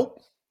was like,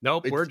 nope,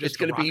 it's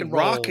going to be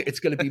rock.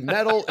 It's going to be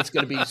metal. It's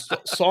going to be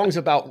songs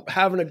about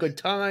having a good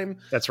time.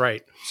 That's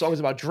right. Songs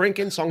about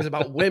drinking. Songs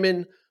about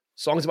women.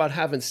 Songs about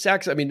having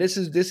sex. I mean, this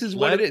is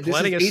what it is. This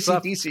is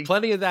AC/DC.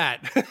 Plenty of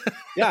that.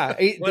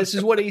 This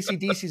is what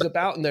AC/DC is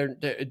about,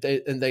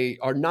 and they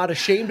are not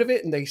ashamed of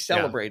it, and they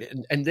celebrate it,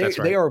 and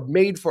they are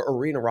made for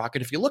arena rock.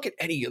 And if you look at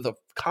any of the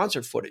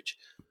concert footage,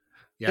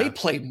 they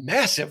play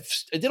massive.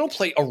 They don't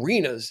play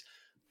arenas.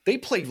 They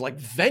play like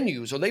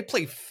venues, or they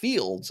play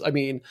fields. I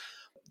mean,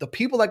 the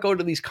people that go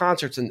to these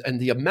concerts and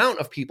the amount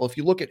of people, if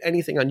you look at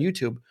anything on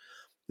YouTube,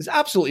 is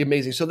absolutely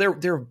amazing. So they're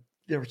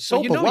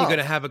so you're going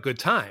to have a good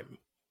time.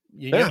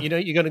 You're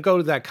going to go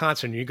to that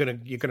concert, and you're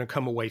going to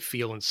come away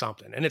feeling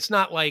something. And it's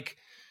not like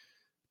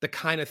the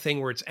kind of thing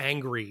where it's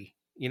angry.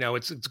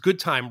 It's good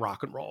time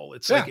rock and roll.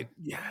 It's like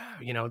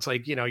it's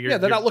like you're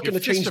they're not looking to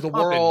change the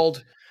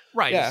world,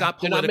 right? Yeah. It's not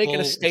political. They're not making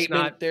a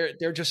statement.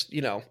 They're just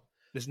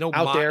there's no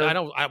out there. I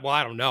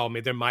don't know. I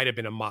mean, there might have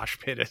been a mosh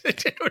pit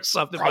or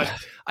something, but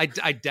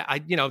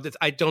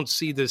I don't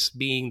see this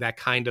being that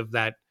kind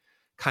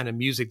of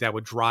music that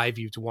would drive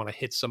you to want to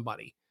hit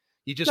somebody.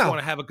 You just want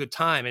to have a good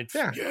time, and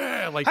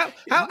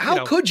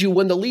how could you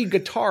when the lead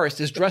guitarist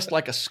is dressed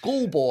like a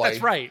schoolboy?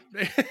 That's right,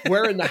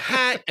 wearing the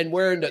hat and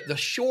wearing the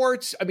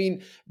shorts. I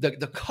mean,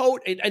 the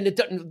coat, and it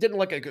didn't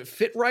like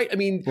fit right. I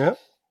mean,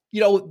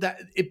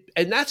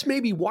 and that's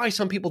maybe why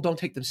some people don't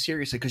take them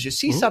seriously, because you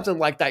see something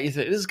like that, you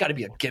think this has got to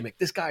be a gimmick.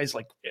 This guy is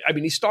like, I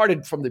mean, he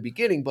started from the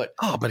beginning, but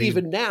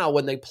even now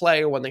when they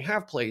play or when they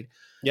have played,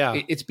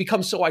 it's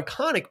become so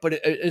iconic. But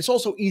it's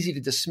also easy to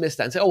dismiss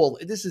that and say, oh well,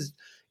 this is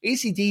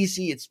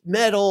AC/DC, it's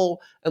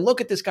metal, and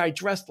look at this guy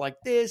dressed like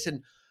this,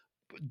 and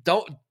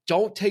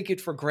don't take it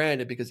for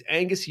granted, because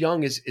Angus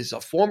Young is a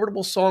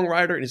formidable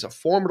songwriter and he's a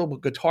formidable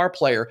guitar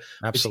player.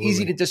 Absolutely. It's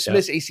easy to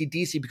dismiss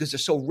AC/DC because they're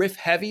so riff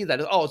heavy that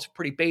it's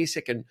pretty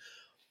basic, and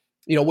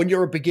when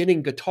you're a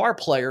beginning guitar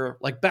player,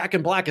 like Back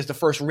in Black is the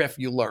first riff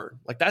you learn.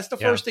 Like that's the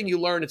first thing you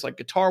learn. It's like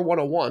Guitar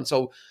 101.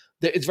 So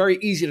it's very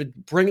easy to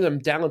bring them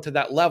down to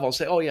that level and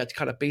say, oh yeah, it's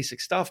kind of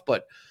basic stuff,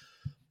 but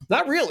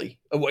not really.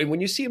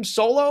 When you see him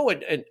solo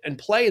and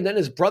play, and then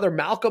his brother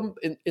Malcolm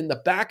in the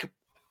back,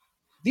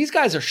 these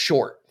guys are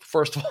short.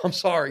 First of all, I'm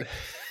sorry.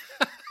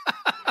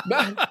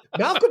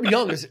 Malcolm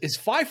Young is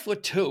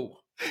 5'2".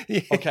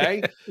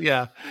 Okay.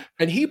 Yeah.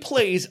 And he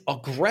plays a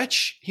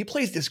Gretsch. He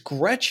plays this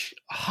Gretsch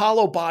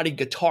hollow body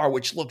guitar,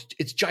 which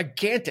it's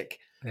gigantic.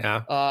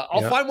 Yeah.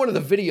 I'll find one of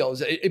the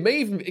videos. It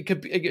may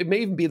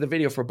even be the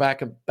video for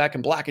Back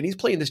in Black. And he's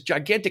playing this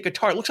gigantic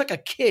guitar. It looks like a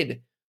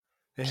kid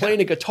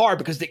playing a guitar,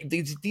 because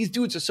these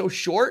dudes are so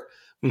short.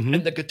 Mm-hmm.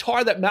 And the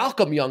guitar that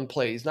Malcolm Young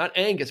plays, not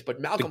Angus,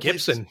 but Malcolm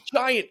plays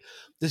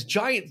this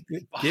giant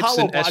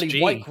hollow body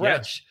SG. White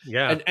Gretsch.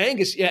 Yeah. And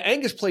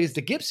Angus plays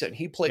the Gibson.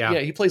 He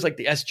plays like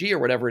the SG or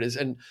whatever it is.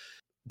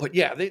 But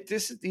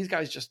these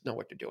guys just know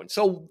what they're doing.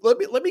 So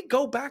let me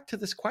go back to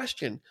this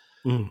question.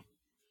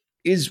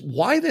 Is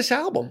why this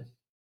album?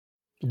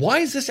 Why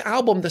is this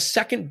album the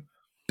second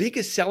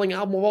biggest selling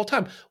album of all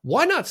time?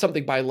 Why not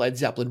something by Led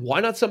Zeppelin?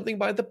 Why not something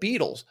by the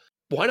Beatles?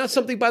 Why not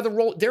something by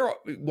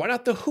why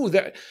not the Who?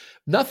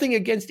 Nothing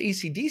against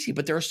AC/DC,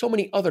 but there are so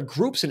many other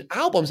groups and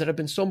albums that have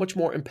been so much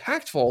more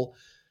impactful.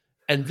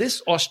 And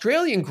this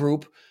Australian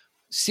group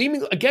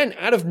seemingly, again,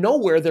 out of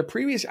nowhere, their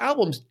previous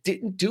albums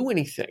didn't do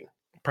anything.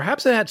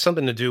 Perhaps it had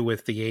something to do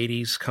with the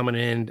 80s coming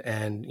in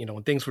and,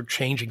 when things were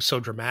changing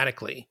so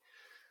dramatically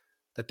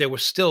that there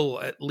was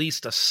still at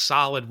least a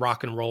solid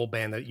rock and roll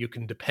band that you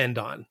can depend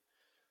on.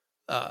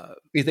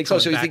 You think so?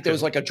 So you think there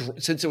was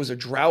since it was a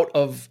drought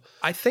of...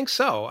 I think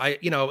so.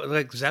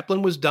 Like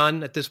Zeppelin was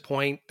done at this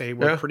point. They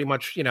were pretty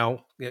much, it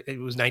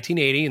was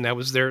 1980 and that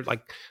was their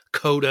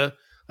Coda,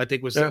 I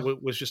think was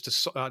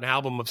just an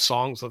album of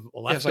songs of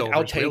leftovers. It's like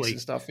outtakes and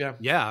stuff. Yeah.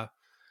 Yeah.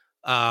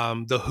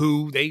 The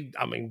Who,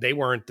 they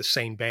weren't the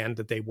same band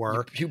that they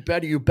were. You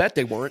bet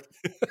they weren't.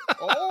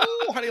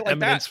 Oh, how do you like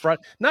that?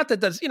 Not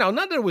that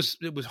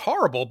it was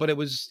horrible, but it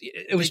was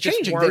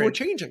changing. They were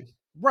changing.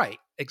 Right,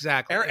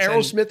 exactly.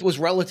 Aerosmith was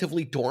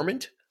relatively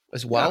dormant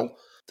as well. Yeah.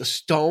 The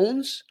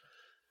Stones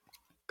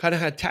kind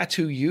of had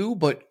Tattoo You,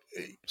 but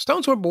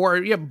Stones were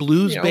more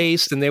blues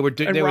based, and they were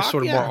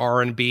sort of more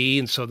R&B,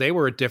 and so they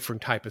were a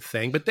different type of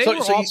thing. But they were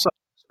also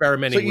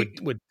experimenting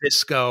with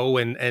disco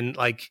and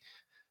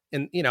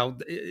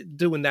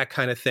doing that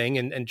kind of thing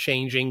and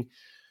changing.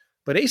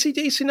 But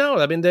AC/DC, no,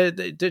 I mean they're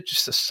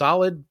just a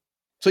solid.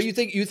 So you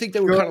think they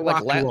were kind of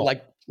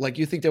like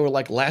you think they were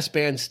like last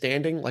band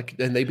standing,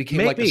 and they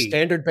became like the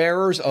standard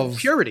bearers of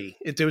purity.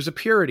 There was a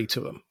purity to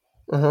them.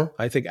 Uh-huh.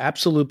 I think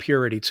absolute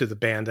purity to the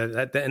band,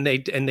 and they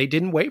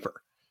didn't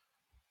waver.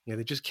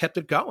 They just kept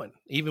it going,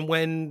 even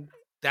when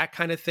that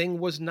kind of thing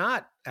was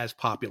not as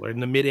popular in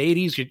the mid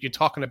 '80s. You're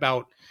talking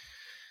about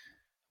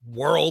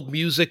world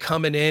music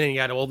coming in, and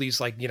you had all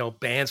these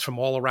bands from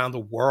all around the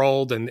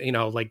world, and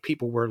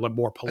people were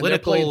more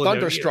political. And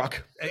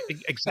Thunderstruck,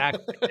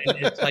 exactly.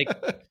 And it's like,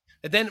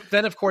 and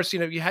then of course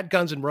you had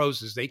Guns N'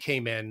 Roses. They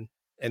came in,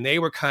 and they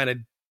were kind of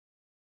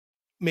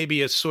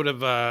maybe a sort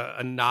of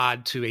a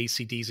nod to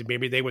AC/DC.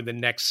 Maybe they were the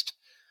next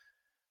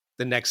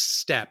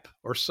step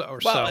or so.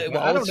 Well,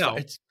 I don't know.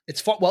 It's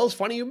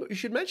funny you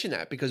should mention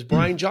that, because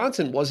Brian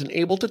Johnson wasn't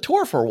able to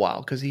tour for a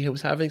while because he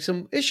was having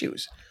some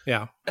issues.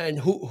 Yeah. And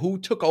who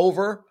took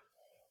over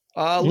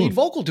lead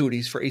vocal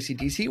duties for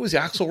AC/DC was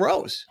Axl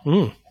Rose,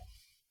 who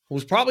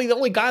was probably the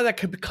only guy that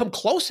could become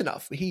close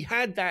enough. He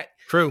had that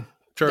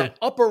that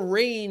upper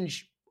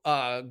range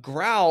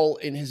growl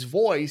in his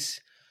voice.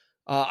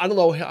 I don't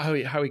know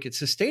how he could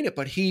sustain it,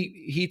 but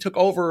he took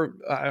over.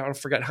 I don't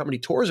forget how many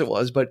tours it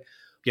was, but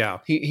yeah,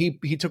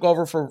 he took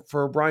over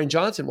for Brian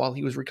Johnson while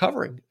he was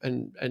recovering,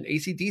 and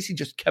AC/DC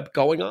just kept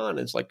going on.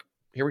 It's like,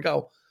 here we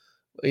go.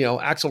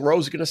 Axl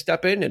Rose is going to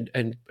step in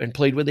and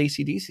played with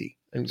AC/DC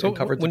and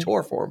covered the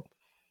tour for him.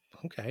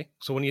 Okay.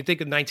 So when you think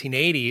of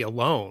 1980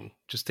 alone,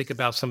 just think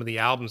about some of the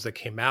albums that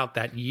came out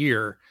that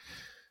year.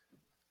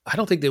 I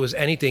don't think there was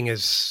anything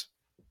as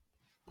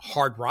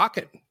hard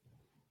rocking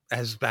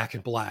as Back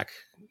in Black.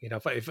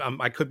 If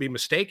I could be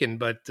mistaken,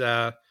 but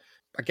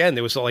again,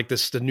 there was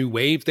the new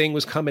wave thing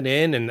was coming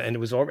in, and it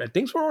was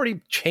things were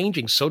already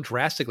changing so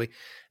drastically,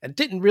 and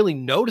didn't really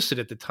notice it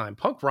at the time.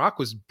 Punk rock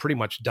was pretty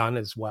much done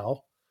as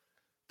well.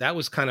 That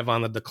was kind of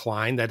on the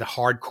decline. That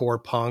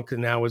hardcore punk,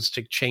 and now it's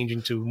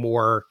changing to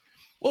more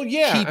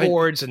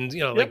keyboards and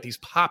like these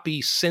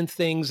poppy synth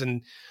things.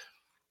 And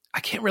I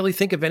can't really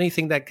think of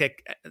anything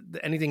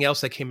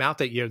else that came out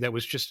that year that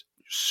was just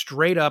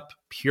straight up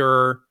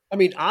pure. I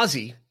mean,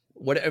 Ozzy.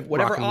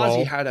 Whatever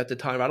Ozzy had at the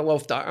time, I don't know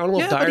if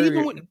Diary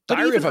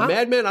of a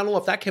Madman. I don't know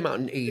if that came out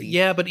in '80.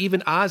 Yeah, but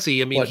even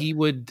Ozzy, I mean,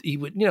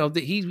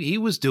 he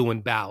was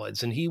doing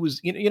ballads, and he was,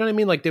 you know what I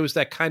mean. Like there was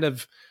that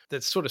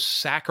sort of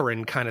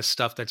saccharine kind of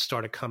stuff that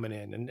started coming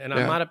in, and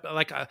I'm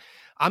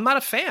not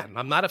a fan.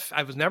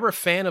 I was never a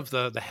fan of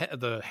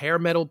the hair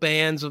metal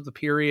bands of the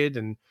period,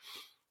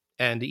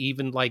 and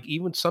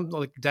even something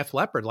like Def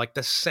Leppard, like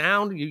the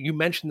sound. You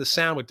mentioned the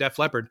sound with Def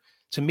Leppard.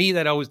 To me,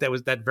 that was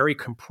that very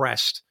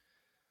compressed.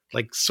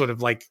 Very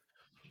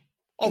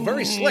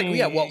slick.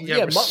 Yeah, well,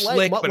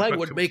 Mutt Lange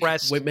would make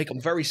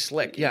them very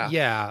slick. Yeah,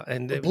 yeah.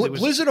 And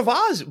Blizzard of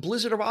Oz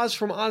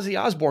from Ozzy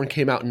Osbourne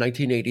came out in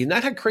 1980, and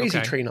that had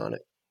Crazy Train on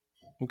it.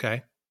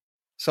 Okay,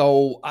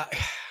 so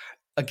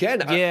I'm going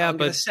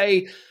to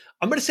say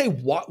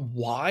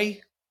why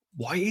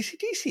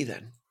AC/DC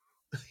then?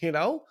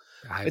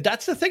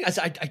 That's the thing.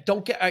 I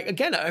don't get.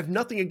 I have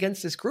nothing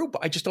against this group.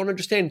 I just don't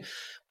understand.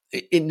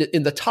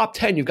 In the top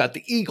 10, you've got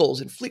the Eagles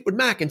and Fleetwood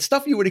Mac and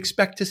stuff you would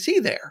expect to see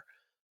there.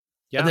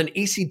 Yeah. And then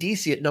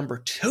AC/DC at number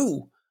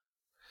 2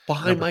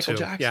 behind Michael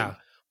Jackson. Yeah.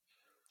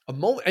 A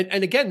moment,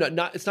 and again,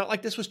 it's not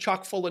like this was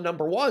chock full of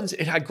number ones.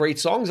 It had great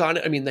songs on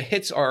it. I mean, the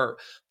hits are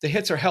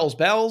Hell's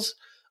Bells,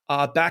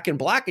 Back in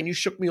Black, and You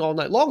Shook Me All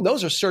Night Long.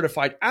 Those are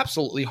certified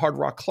absolutely hard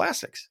rock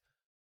classics.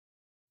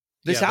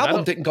 This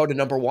album didn't go to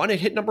number 1. It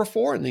hit number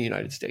 4 in the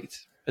United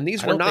States. And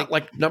these were not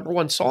like number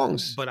 1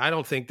 songs. But I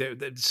don't think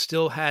that it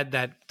still had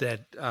that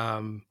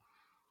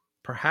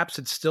perhaps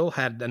it still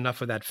had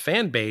enough of that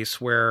fan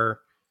base where,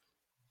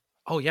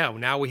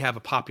 now we have a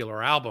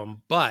popular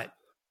album, but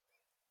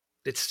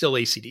it's still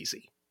AC/DC.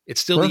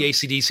 It's still the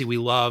AC/DC we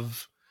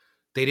love.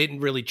 They didn't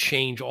really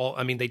change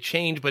they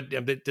changed, but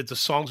the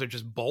songs are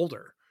just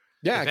bolder.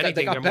 Yeah, if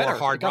anything, they're more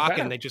hard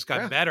rocking. They just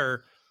got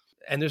better.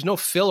 and there's no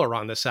filler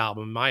on this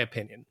album, in my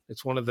opinion.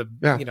 It's one of the,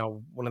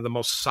 one of the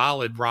most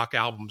solid rock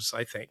albums,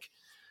 I think.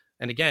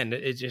 And again, I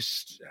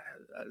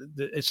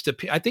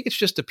think it's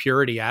just the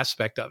purity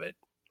aspect of it,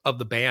 of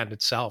the band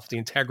itself, the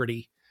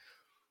integrity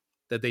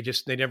that they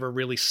never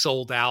really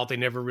sold out. They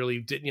never really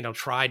did,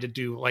 tried to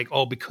do like,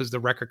 because the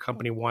record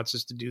company wants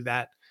us to do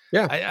that.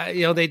 Yeah.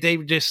 They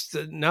just,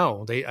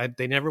 no,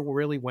 they never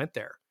really went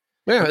there.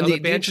 Yeah. And the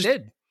band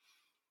did.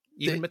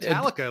 Even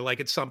Metallica, like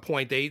at some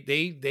point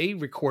they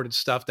recorded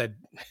stuff that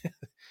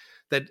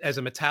as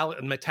a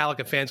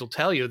Metallica fans will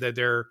tell you that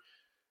there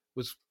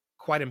was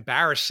quite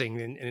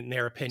embarrassing in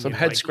their opinion. Some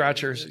head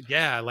scratchers.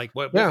 Yeah. Like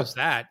what was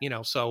that?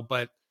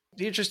 But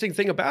the interesting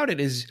thing about it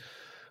is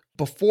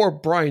before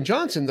Brian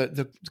Johnson,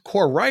 the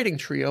core writing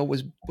trio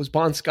was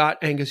Bon Scott,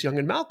 Angus Young,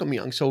 and Malcolm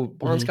Young. So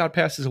Bon Scott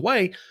passes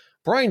away.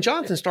 Brian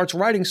Johnson starts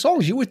writing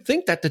songs. You would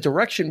think that the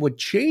direction would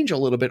change a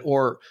little bit,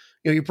 or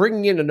you're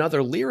bringing in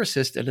another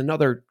lyricist and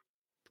another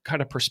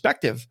kind of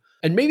perspective.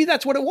 And maybe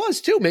that's what it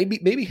was too.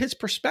 Maybe his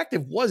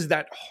perspective was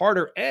that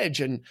harder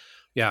edge. And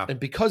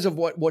because of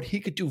what he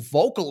could do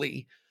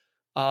vocally,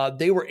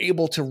 they were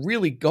able to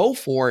really go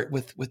for it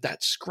with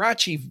that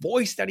scratchy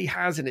voice that he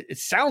has. And it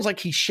sounds like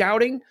he's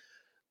shouting,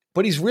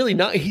 but he's really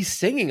not. He's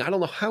singing. I don't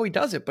know how he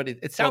does it, but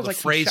it sounds like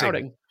he's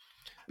shouting.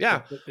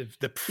 Yeah.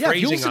 The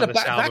phrasing on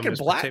this album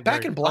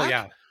Back in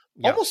Black.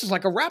 Almost is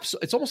like a rap.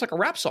 It's almost like a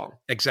rap song.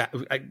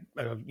 Exactly. I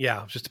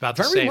was just about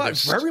to say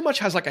very much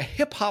has like a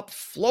hip hop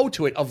flow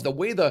to it of the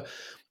way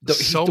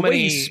way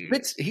he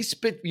spits. He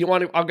spit.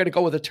 I'm going to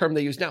go with the term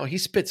they use now. He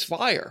spits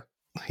fire.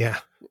 Yeah.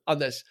 On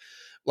this,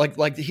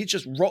 like he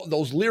just wrote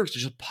those lyrics are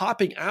just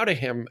popping out of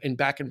him in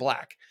Back in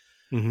Black.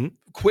 Mm-hmm.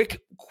 Quick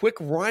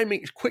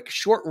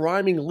short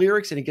rhyming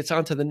lyrics, and he gets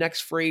on to the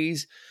next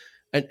phrase,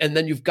 and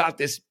then you've got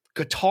this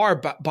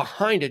guitar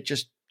behind it,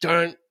 just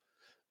dun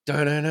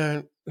dun dun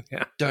dun.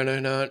 Yeah. Dun,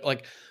 dun, dun.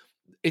 Like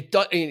it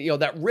does,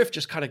 that riff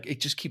just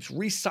keeps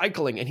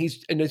recycling,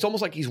 and it's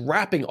almost like he's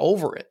rapping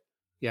over it.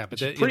 Yeah,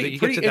 but you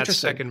get to that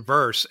second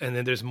verse, and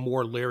then there's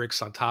more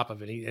lyrics on top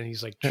of it, and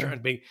he's like trying to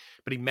be,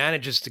 but he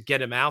manages to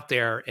get him out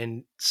there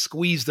and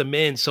squeeze them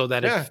in so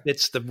that it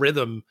fits the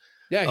rhythm.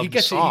 Yeah, he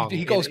gets it.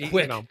 He goes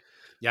quick.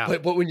 Yeah,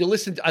 but when you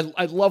listen,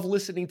 I love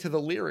listening to the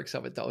lyrics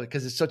of it though,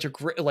 because it's such a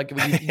great, like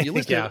when you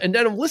listen, and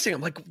then I'm listening,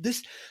 I'm like,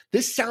 this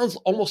sounds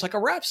almost like a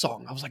rap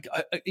song. I was like,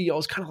 I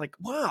was kind of like,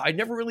 wow, I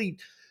never really,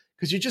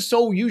 because you're just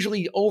so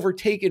usually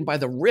overtaken by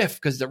the riff,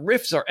 because the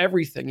riffs are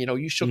everything.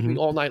 You shook me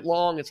all night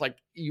long. It's like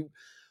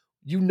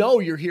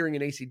you're hearing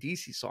an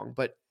AC/DC song,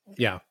 but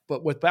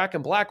with Back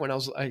in Black, when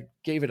I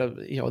gave it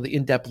the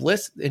in-depth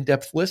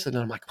listen,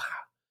 and I'm like, wow.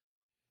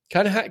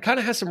 Kind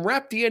of has some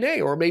rap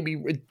DNA, or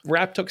maybe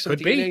rap took some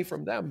DNA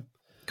from them.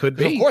 Could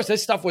be. Of course,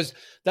 those kind of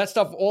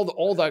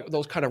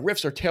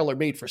riffs are tailor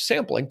made for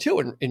sampling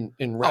too in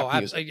rap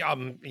music.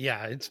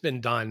 It's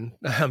been done.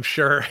 I'm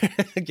sure.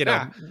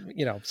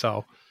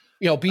 So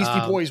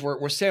Beastie Boys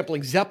were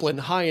sampling Zeppelin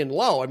high and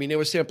low. I mean, they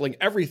were sampling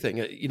everything.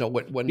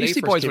 When Beastie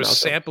they Boys were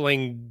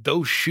sampling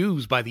Those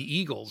Shoes by the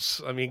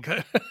Eagles. I mean,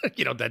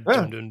 that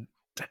dun.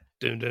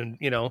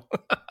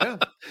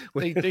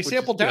 They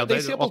sampled down.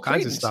 They sampled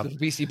kinds of stuff. The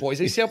Beastie Boys.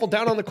 They sampled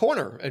Down on the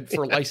Corner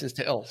for License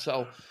to Ill.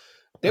 So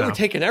they were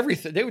taking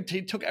everything. They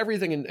took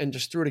everything and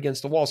just threw it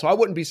against the wall. So I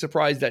wouldn't be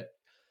surprised that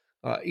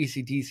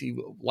AC/DC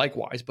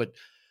likewise. But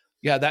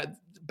that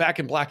Back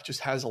in Black just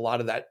has a lot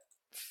of that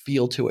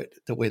feel to it.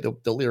 The way the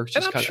lyrics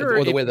just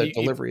or the way the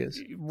delivery is.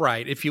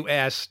 Right. If you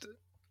asked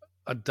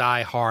a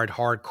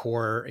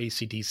hardcore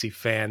AC/DC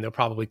fan, they'll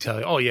probably tell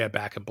you, "Oh yeah,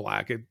 Back in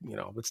Black.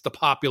 It's the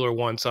popular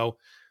one." So.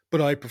 But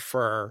I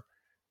prefer,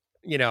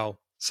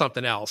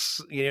 something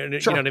else. You know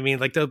what I mean?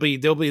 Like there'll be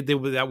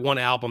that one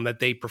album that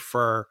they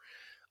prefer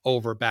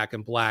over Back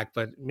in Black.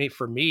 But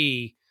for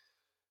me,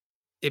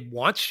 it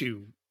wants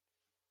you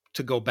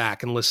to go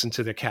back and listen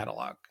to their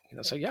catalog.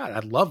 So I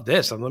love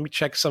this. And let me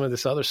check some of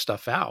this other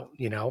stuff out.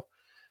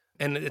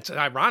 And it's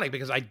ironic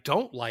because I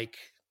don't like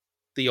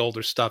the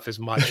older stuff as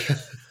much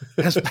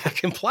as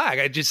Back in Black.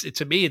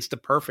 To me, it's the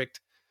perfect.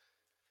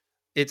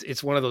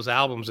 It's one of those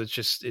albums.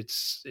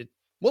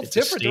 Well, it's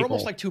different. They're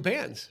almost like two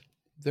bands.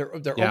 They're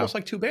almost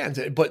like two bands,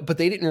 but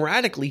they didn't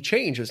radically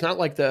change. It's not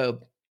like the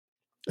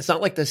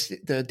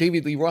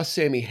David Lee Roth,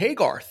 Sammy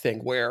Hagar thing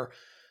where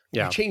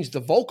you changed the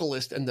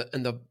vocalist and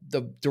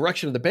the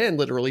direction of the band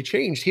literally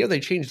changed. Here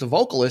they changed the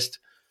vocalist.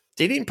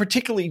 They didn't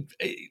particularly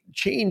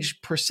change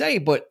per se,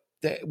 but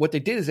what they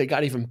did is they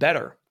got even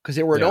better because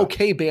they were an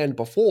okay band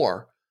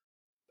before,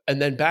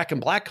 and then Back in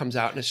Black comes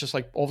out and it's just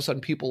like all of a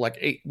sudden people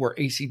were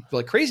AC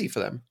like crazy for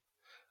them.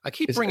 I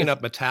keep bringing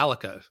up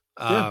Metallica,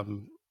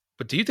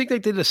 but do you think they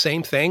did the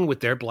same thing with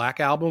their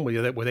Black album?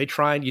 Were they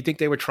trying? You think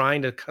they were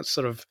trying to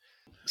sort of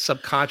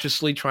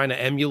subconsciously trying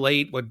to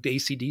emulate what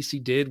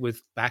AC/DC did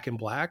with Back in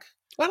Black?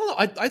 I don't know.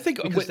 I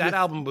think because that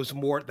album was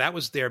more. That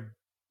was their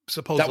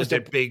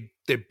supposedly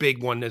their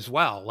big one as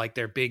well, like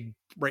their big,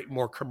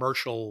 more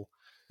commercial.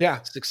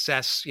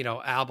 Success,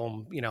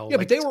 album,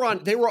 but they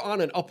were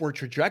on an upward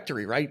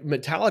trajectory, right?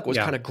 Metallica was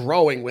kind of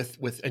growing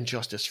with And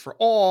Justice for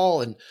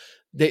All, and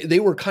they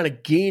were kind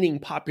of gaining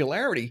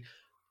popularity.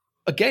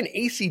 Again,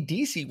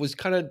 AC/DC was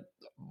kind of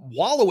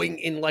wallowing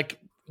in like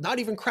not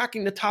even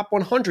cracking the top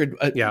 100,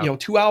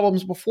 2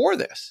 albums before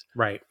this.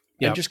 Right.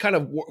 And just kind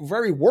of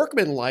very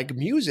workmanlike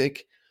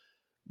music,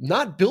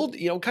 not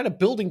kind of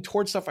building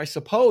towards stuff, I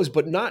suppose,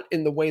 but not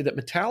in the way that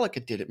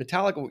Metallica did it.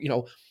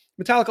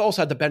 Metallica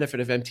also had the benefit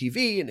of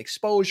MTV and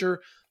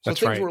exposure. So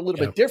things were a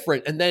little bit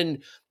different. And then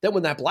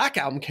when that Black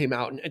Album came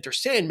out and Enter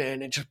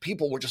Sandman, and just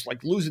people were just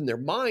like losing their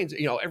minds,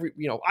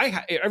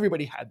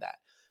 everybody had that.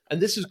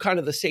 And this is kind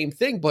of the same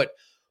thing, but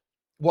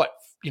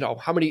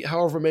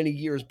however many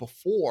years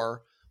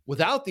before,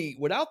 without the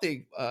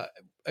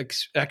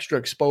extra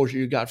exposure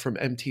you got from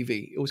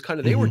MTV, it was kind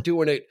of, they were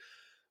doing it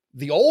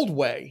the old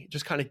way,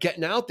 just kind of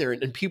getting out there,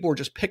 and people were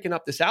just picking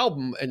up this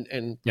album and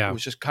it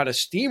was just kind of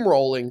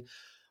steamrolling,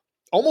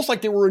 almost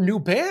like they were a new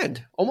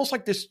band, almost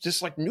like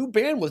this like new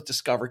band was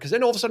discovered. Because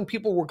then all of a sudden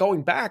people were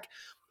going back,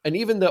 and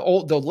even the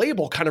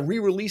label kind of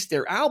re-released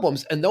their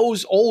albums, and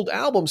those old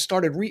albums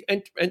started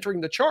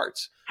entering the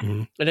charts.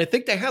 And I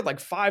think they had like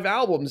 5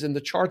 albums in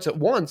the charts at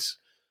once,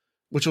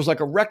 which was like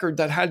a record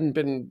that hadn't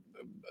been,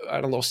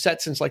 I don't know,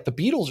 set since like the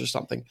Beatles or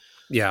something.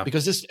 Yeah.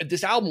 Because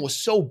this album was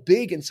so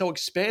big and so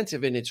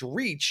expansive in its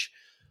reach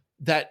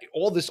that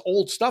all this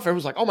old stuff,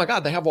 everyone's like, oh my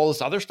God, they have all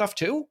this other stuff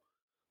too?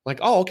 Like,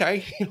 oh,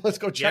 okay, let's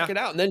go check it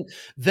out. And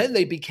then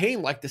they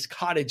became like this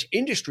cottage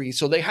industry.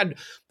 So they had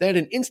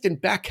an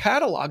instant back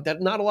catalog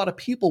that not a lot of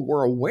people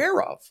were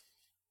aware of.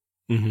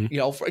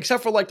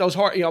 Except for like those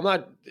hard, I'm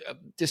not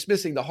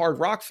dismissing the hard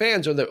rock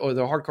fans or the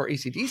hardcore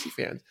AC/DC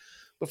fans,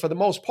 but for the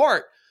most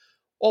part,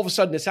 all of a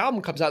sudden this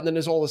album comes out, and then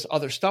there's all this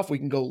other stuff we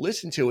can go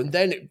listen to, and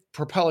then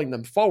propelling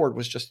them forward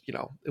was just,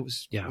 it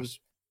was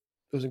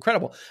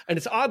incredible. And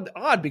it's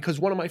odd because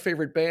one of my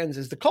favorite bands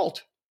is The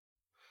Cult.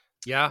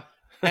 Yeah.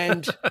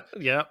 And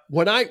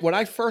when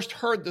I first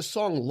heard the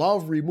song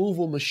Love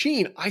Removal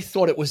Machine, I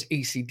thought it was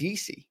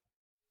AC/DC.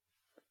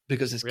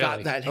 Because it's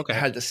got that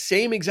had the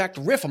same exact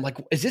riff. I'm like,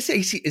 is this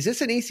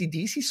an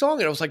AC/DC song?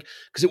 And I was like,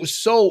 because it was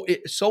so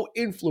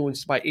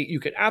influenced by it. You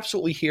can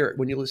absolutely hear it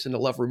when you listen to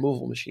Love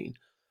Removal Machine.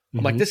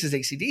 I'm like, this is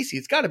AC/DC.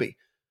 It's got to be. I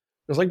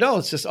was like, no,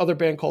 it's this other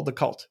band called The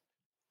Cult.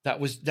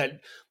 That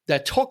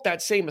took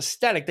that same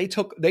aesthetic.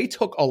 They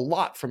took a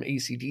lot from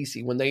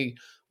AC/DC when they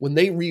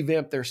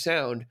revamped their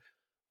sound.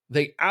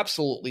 They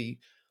absolutely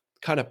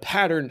kind of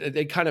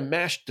they kind of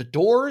mashed the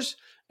Doors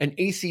and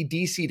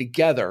AC/DC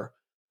together.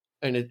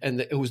 And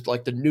it was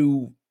like the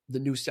new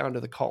sound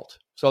of The Cult.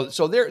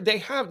 So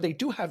they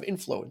do have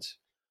influence.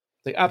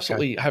 They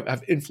absolutely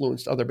have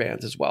influenced other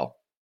bands as well.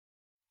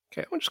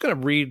 Okay, I'm just going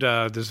to read.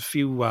 There's a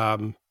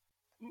few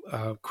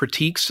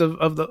critiques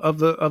of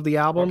the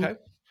album. Okay.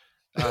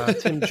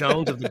 Tim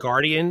Jones of The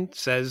Guardian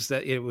says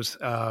that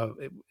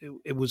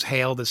it was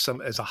hailed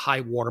as a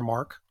high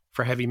watermark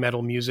for heavy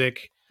metal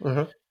music.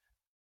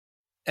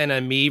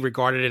 NME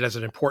regarded it as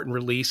an important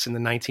release in the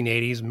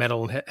 1980s,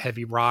 metal and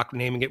heavy rock,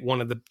 naming it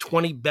one of the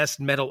 20 best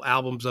metal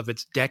albums of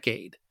its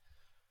decade,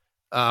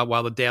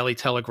 while the Daily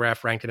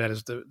Telegraph ranked it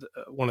as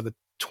one of the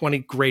 20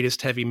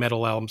 greatest heavy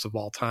metal albums of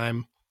all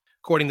time.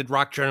 According to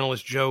rock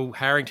journalist Joe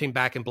Harrington,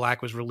 Back in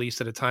Black was released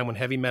at a time when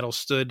heavy metal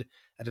stood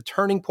at a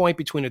turning point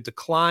between a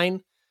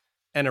decline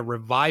and a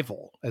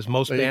revival, as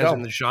most bands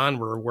in the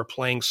genre were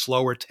playing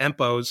slower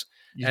tempos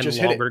and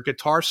longer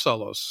guitar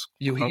solos.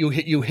 You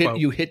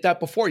hit that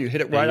before. You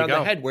hit it right on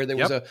the head, where there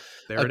was a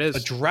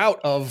drought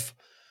of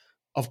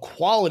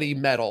quality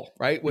metal,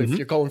 right? If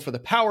you're going for the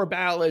power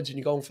ballads and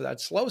you're going for that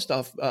slow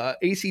stuff,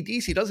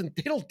 AC/DC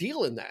they don't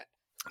deal in that.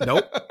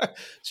 Nope.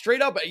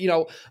 Straight up,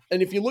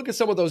 and if you look at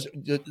some of those,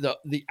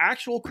 the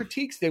actual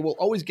critiques, they will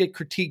always get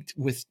critiqued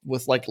with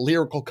like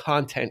lyrical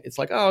content. It's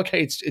like, oh,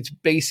 okay, it's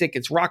basic,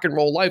 it's rock and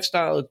roll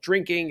lifestyle, it's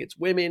drinking, it's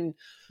women,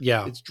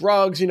 it's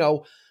drugs,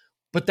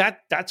 but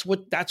that's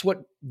what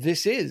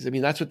this is. I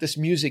mean, that's what this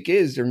music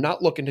is. They're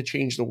not looking to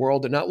change the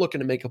world. They're not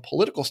looking to make a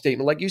political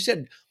statement. Like you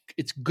said,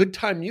 it's good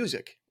time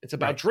music. It's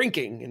about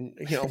drinking and,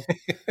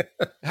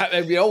 what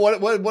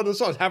are the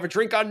songs? Have a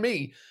drink on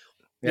me,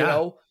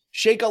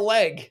 shake a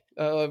leg,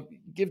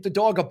 give the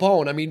dog a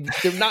bone. I mean,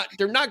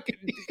 they're not,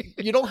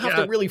 you don't have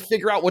to really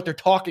figure out what they're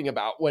talking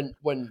about when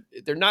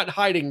they're not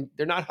hiding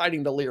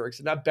the lyrics.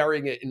 They're not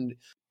burying it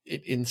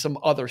in some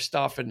other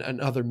stuff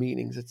and other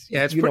meanings.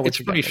 It's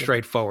pretty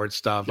straightforward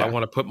stuff. I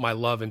want to put my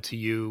love into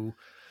you.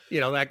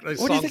 What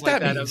do you think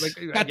that means?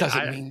 That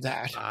doesn't mean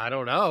that. I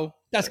don't know.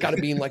 That's got to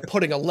mean like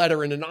putting a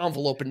letter in an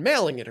envelope and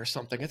mailing it or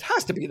something. It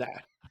has to be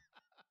that.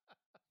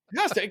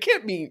 It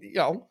can't mean, it's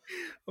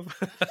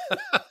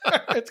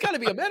got to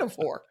be a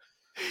metaphor,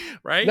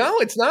 right? No,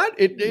 it's not.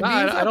 It means,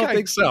 I don't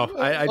think so.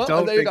 I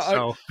don't think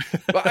so.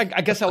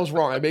 I guess I was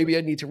wrong. Maybe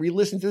I need to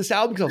re-listen to this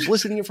album because I was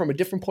listening to it from a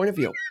different point of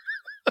view.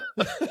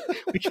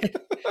 we can't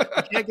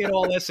get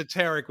all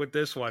esoteric with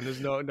this one.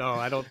 There's no.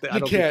 I don't.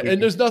 You can't,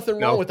 and there's nothing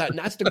wrong with that. And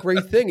that's the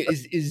great thing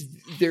is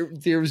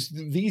there's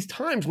these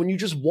times when you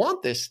just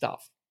want this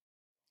stuff,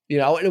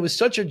 And it was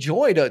such a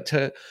joy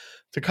to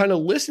kind of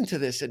listen to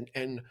this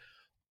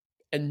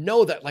and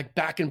know that like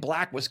Back in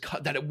Black was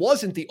cut, that it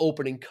wasn't the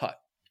opening cut.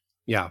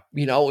 Yeah.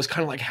 You know, it was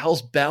kind of like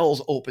Hell's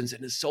Bells opens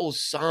and it's so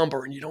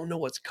somber and you don't know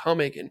what's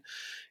coming.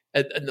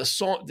 And the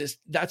song,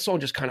 that song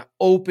just kind of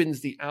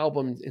opens the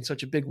album in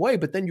such a big way.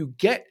 But then you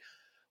get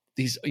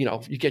these, you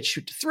know, you get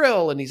Shoot to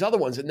Thrill and these other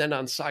ones. And then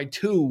on side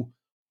 2,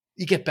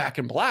 you get Back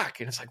in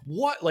Black. And it's like,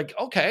 what? Like,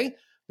 okay,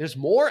 there's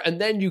more.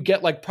 And then you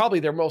get like probably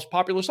their most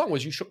popular song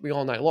was You Shook Me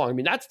All Night Long. I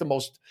mean, that's the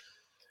most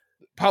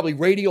probably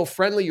radio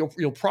friendly.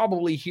 You'll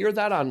probably hear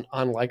that on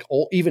like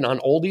even on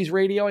oldies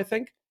radio, I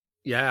think.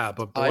 Yeah,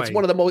 but boy. It's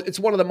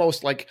one of the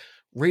most like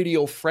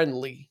radio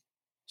friendly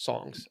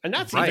songs. And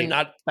that's even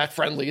not that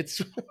friendly.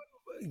 It's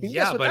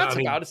yeah, but that's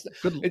about.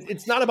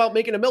 It's not about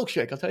making a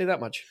milkshake. I'll tell you that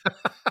much.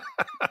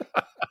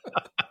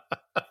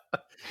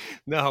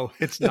 No,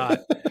 it's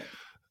not.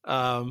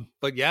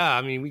 But yeah,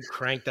 I mean, we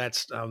cranked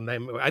that.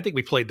 I think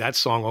we played that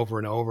song over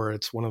and over.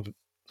 It's one of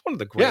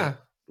the great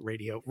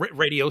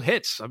radio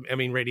hits. I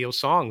mean, radio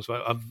songs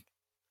of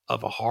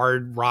a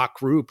hard rock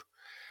group.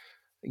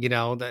 You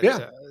know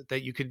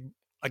that you could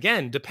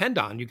again depend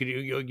on.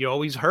 You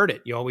always heard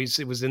it.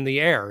 It was in the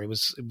air. It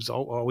was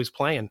always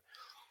playing.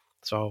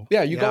 So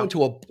yeah, you go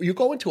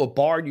into a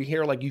bar and you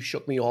hear like You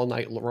Shook Me All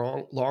Night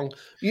Long.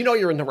 You know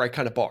you're in the right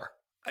kind of bar.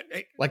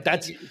 Like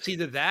it's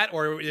either that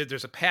or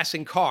there's a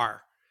passing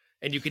car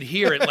and you can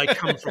hear it like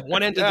come from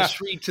one end of the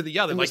street to the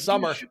other. In like the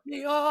summer. You shook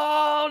me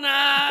all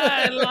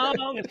night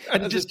long.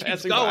 And it just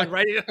keeps going,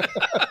 right?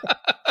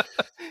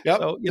 Yep.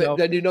 So,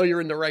 then you know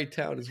you're in the right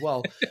town as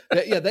well.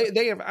 Yeah,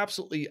 they have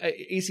absolutely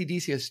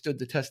AC/DC has stood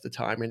the test of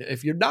time. And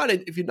if you're not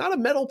a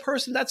metal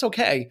person, that's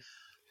okay.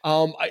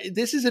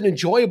 This is an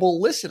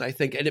enjoyable listen, I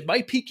think, and it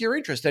might pique your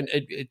interest. And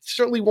it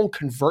certainly won't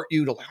convert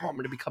you to like, I'm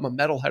going to become a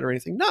metalhead or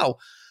anything. No,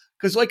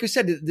 because like you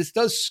said, this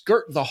does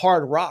skirt the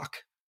hard rock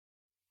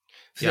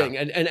thing.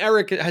 Yeah. And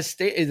Eric has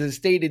stated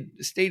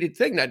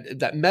thing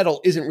that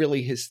metal isn't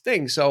really his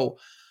thing. So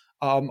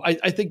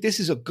I think this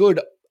is a good.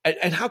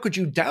 And how could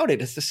you doubt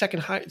it? It's the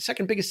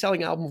second biggest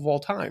selling album of all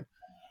time.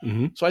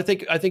 Mm-hmm. So I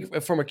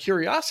think from a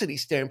curiosity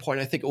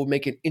standpoint, I think it will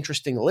make an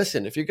interesting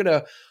listen. If you're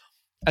gonna,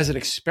 as an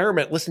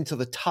experiment, listen to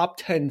the top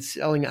 10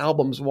 selling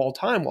albums of all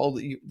time, well,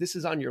 this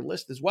is on your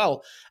list as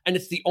well, and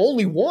it's the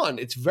only one.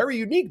 It's very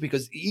unique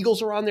because the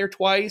Eagles are on there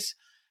twice,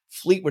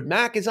 Fleetwood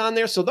Mac is on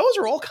there, so those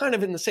are all kind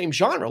of in the same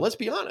genre. Let's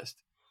be honest.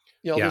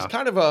 You know, there's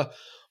kind of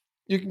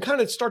you can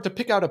kind of start to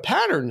pick out a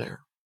pattern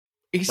there.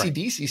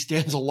 AC/DC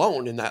stands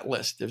alone in that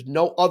list. There's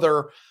no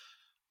other,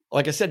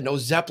 like I said, no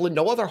Zeppelin,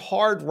 no other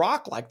hard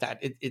rock like that.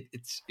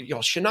 It's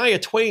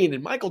Shania Twain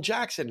and Michael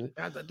Jackson.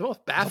 The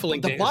most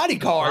baffling. The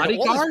Bodyguard. The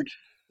Bodyguard?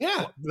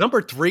 Yeah.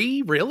 Number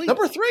 3, really?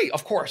 Number 3,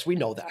 of course. We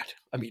know that.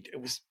 I mean,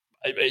 it was.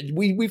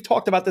 We've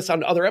talked about this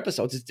on other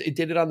episodes. It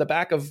did it on the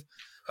back of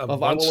I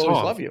Will Always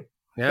Love You.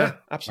 Yeah,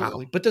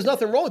 absolutely. Wow. But there's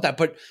nothing wrong with that.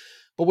 But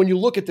when you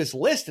look at this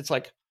list, it's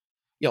like,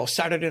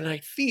 Saturday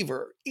Night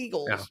Fever,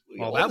 Eagles. Yeah.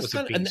 Well, that was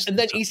and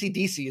then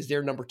AC/DC is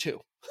their number 2.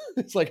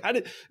 It's like,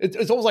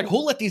 it's almost like, who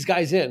let these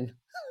guys in?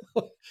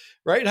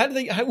 Right?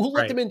 Who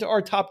let them into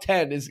our top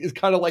 10 is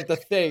kind of like the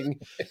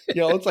thing.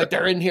 It's like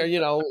they're in here,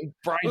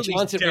 Brian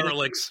Johnson.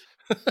 Derelicts.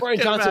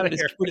 Brian Johnson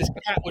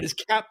with his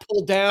cap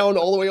pulled down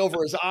all the way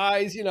over his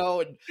eyes,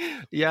 and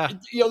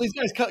these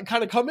guys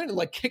kind of come in and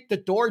like kick the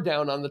door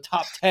down on the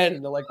top 10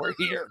 and they're like, we're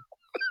here.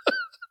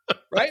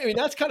 Right? I mean,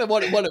 that's kind of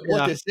what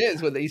this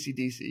is with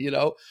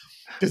AC/DC,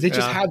 because they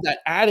just have that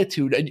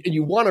attitude and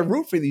you want to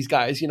root for these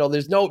guys.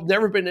 There's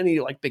never been any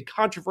like big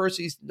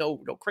controversies, no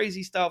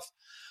crazy stuff.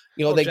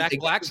 Jack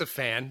Black's a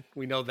fan.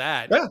 We know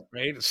that,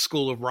 right?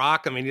 School of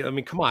Rock. I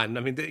mean, come on. I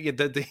mean,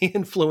 the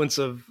influence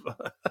of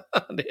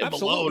him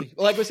alone.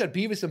 Like I said,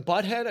 Beavis and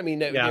Butthead. I mean,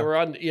 they were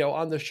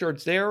on the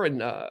shirts there.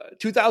 And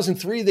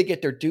 2003, they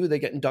get their due. They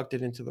get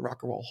inducted into the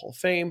Rock and Roll Hall of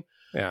Fame.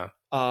 Yeah.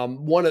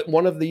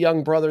 One of the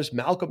Young brothers,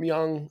 Malcolm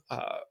Young,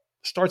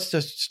 starts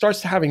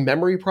to having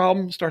memory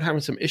problems, start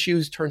having some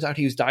issues. Turns out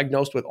he was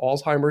diagnosed with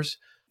Alzheimer's.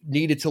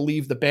 Needed to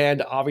leave the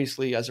band,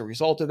 obviously, as a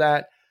result of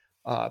that.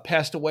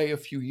 Passed away a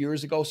few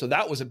years ago, so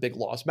that was a big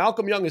loss.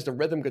 Malcolm Young is the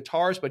rhythm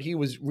guitarist, but he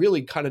was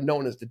really kind of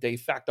known as the de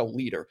facto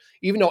leader.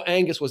 Even though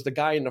Angus was the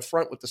guy in the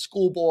front with the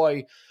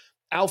schoolboy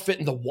outfit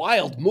and the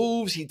wild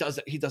moves, he does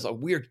a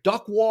weird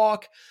duck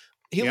walk.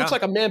 He looks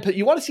like a man.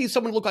 You want to see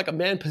someone look like a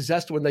man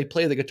possessed when they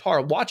play the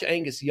guitar? Watch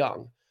Angus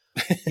Young.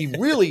 He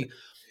really,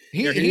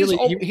 he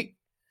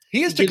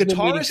is the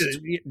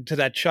guitarist to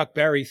that Chuck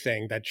Berry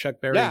thing. That Chuck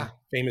Berry,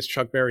 famous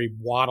Chuck Berry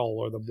waddle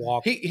or the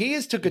walk. He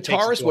is to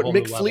guitarist what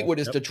Mick Fleetwood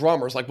is to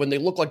drummers. Like when they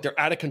look like they're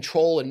out of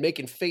control and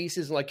making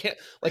faces and can't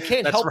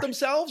help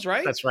themselves.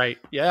 Right. That's right.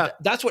 Yeah.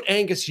 That's what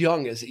Angus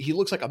Young is. He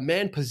looks like a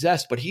man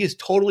possessed, but he is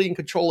totally in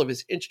control of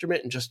his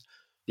instrument and just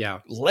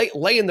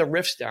laying the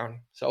riffs down.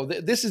 So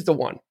this is the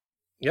one.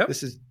 Yep.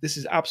 This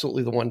is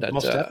absolutely the one that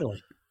most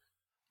definitely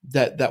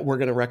that we're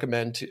going to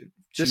recommend to.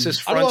 This is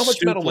front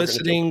stoop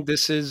listening.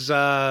 This is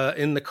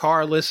in the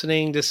car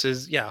listening. This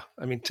is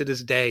I mean, to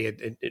this day,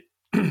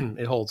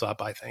 it holds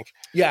up. I think.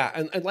 Yeah,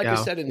 and like I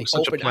said in the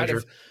open,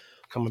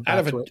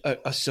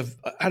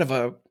 out of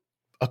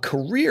a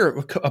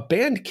career, a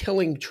band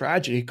killing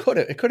tragedy, it could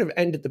have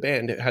ended the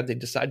band had they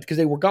decided, because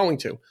they were going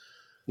to.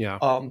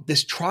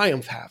 this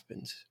triumph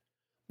happens.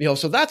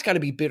 So that's got to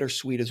be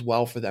bittersweet as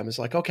well for them. It's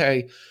like,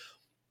 okay,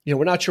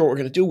 we're not sure what we're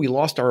going to do. We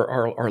lost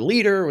our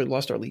leader. We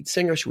lost our lead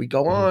singer. Should we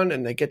go on?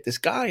 And they get this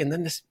guy, and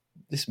then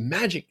this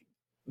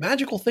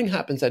magical thing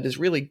happens that is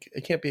really,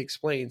 it can't be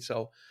explained.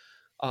 So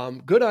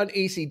good on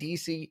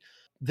AC/DC.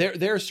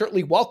 They're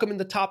certainly welcome in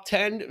the top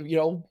 10.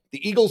 The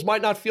Eagles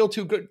might not feel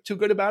too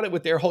good about it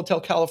with their Hotel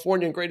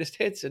California and Greatest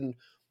Hits, and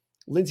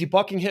Lindsey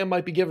Buckingham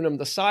might be giving them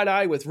the side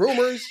eye with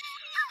rumors.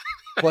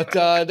 But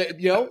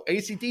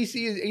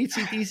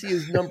AC/DC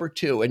is number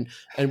 2, and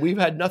we've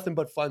had nothing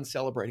but fun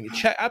celebrating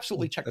it.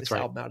 Absolutely check this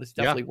album out. It's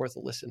definitely worth a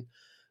listen.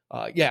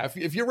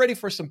 If you're ready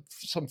for some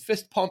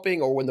fist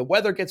pumping, or when the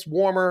weather gets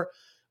warmer,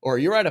 or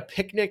you're at a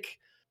picnic,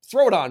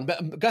 throw it on.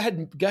 Go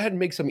ahead and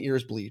make some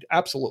ears bleed.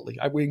 Absolutely,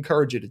 we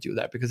encourage you to do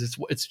that because it's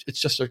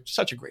just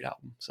such a great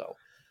album. So,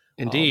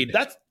 indeed,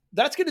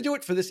 that's going to do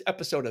it for this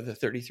episode of the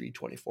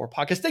 3324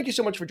 podcast. Thank you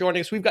so much for joining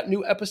us. We've got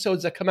new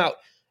episodes that come out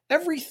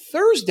every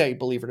Thursday,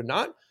 believe it or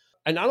not.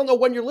 And I don't know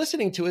when you're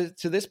listening to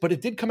this, but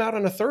it did come out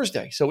on a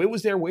Thursday, so it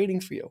was there waiting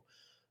for you.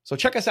 So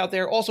check us out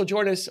there. Also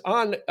join us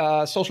on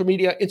social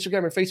media,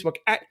 Instagram and Facebook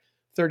at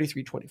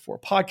 3324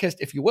 podcast,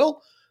 if you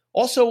will.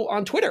 Also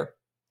on Twitter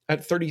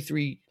at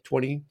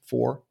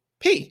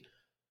 3324p.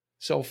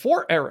 So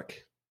for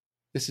Eric,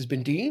 this has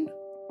been Dean.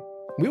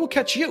 We will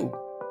catch you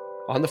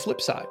on the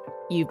flip side.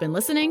 You've been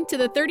listening to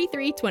the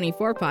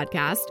 3324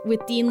 podcast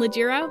with Dean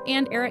Legiro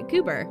and Eric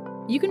Kuber.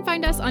 You can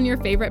find us on your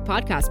favorite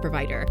podcast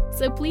provider,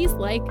 so please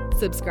like,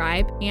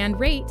 subscribe, and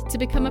rate to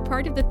become a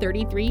part of the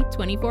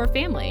 3324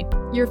 family.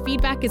 Your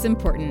feedback is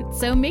important,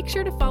 so make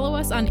sure to follow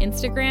us on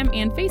Instagram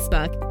and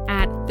Facebook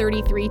at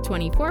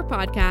 3324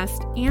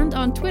 podcast and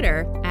on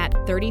Twitter at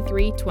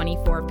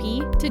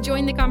 3324p to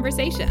join the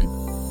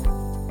conversation.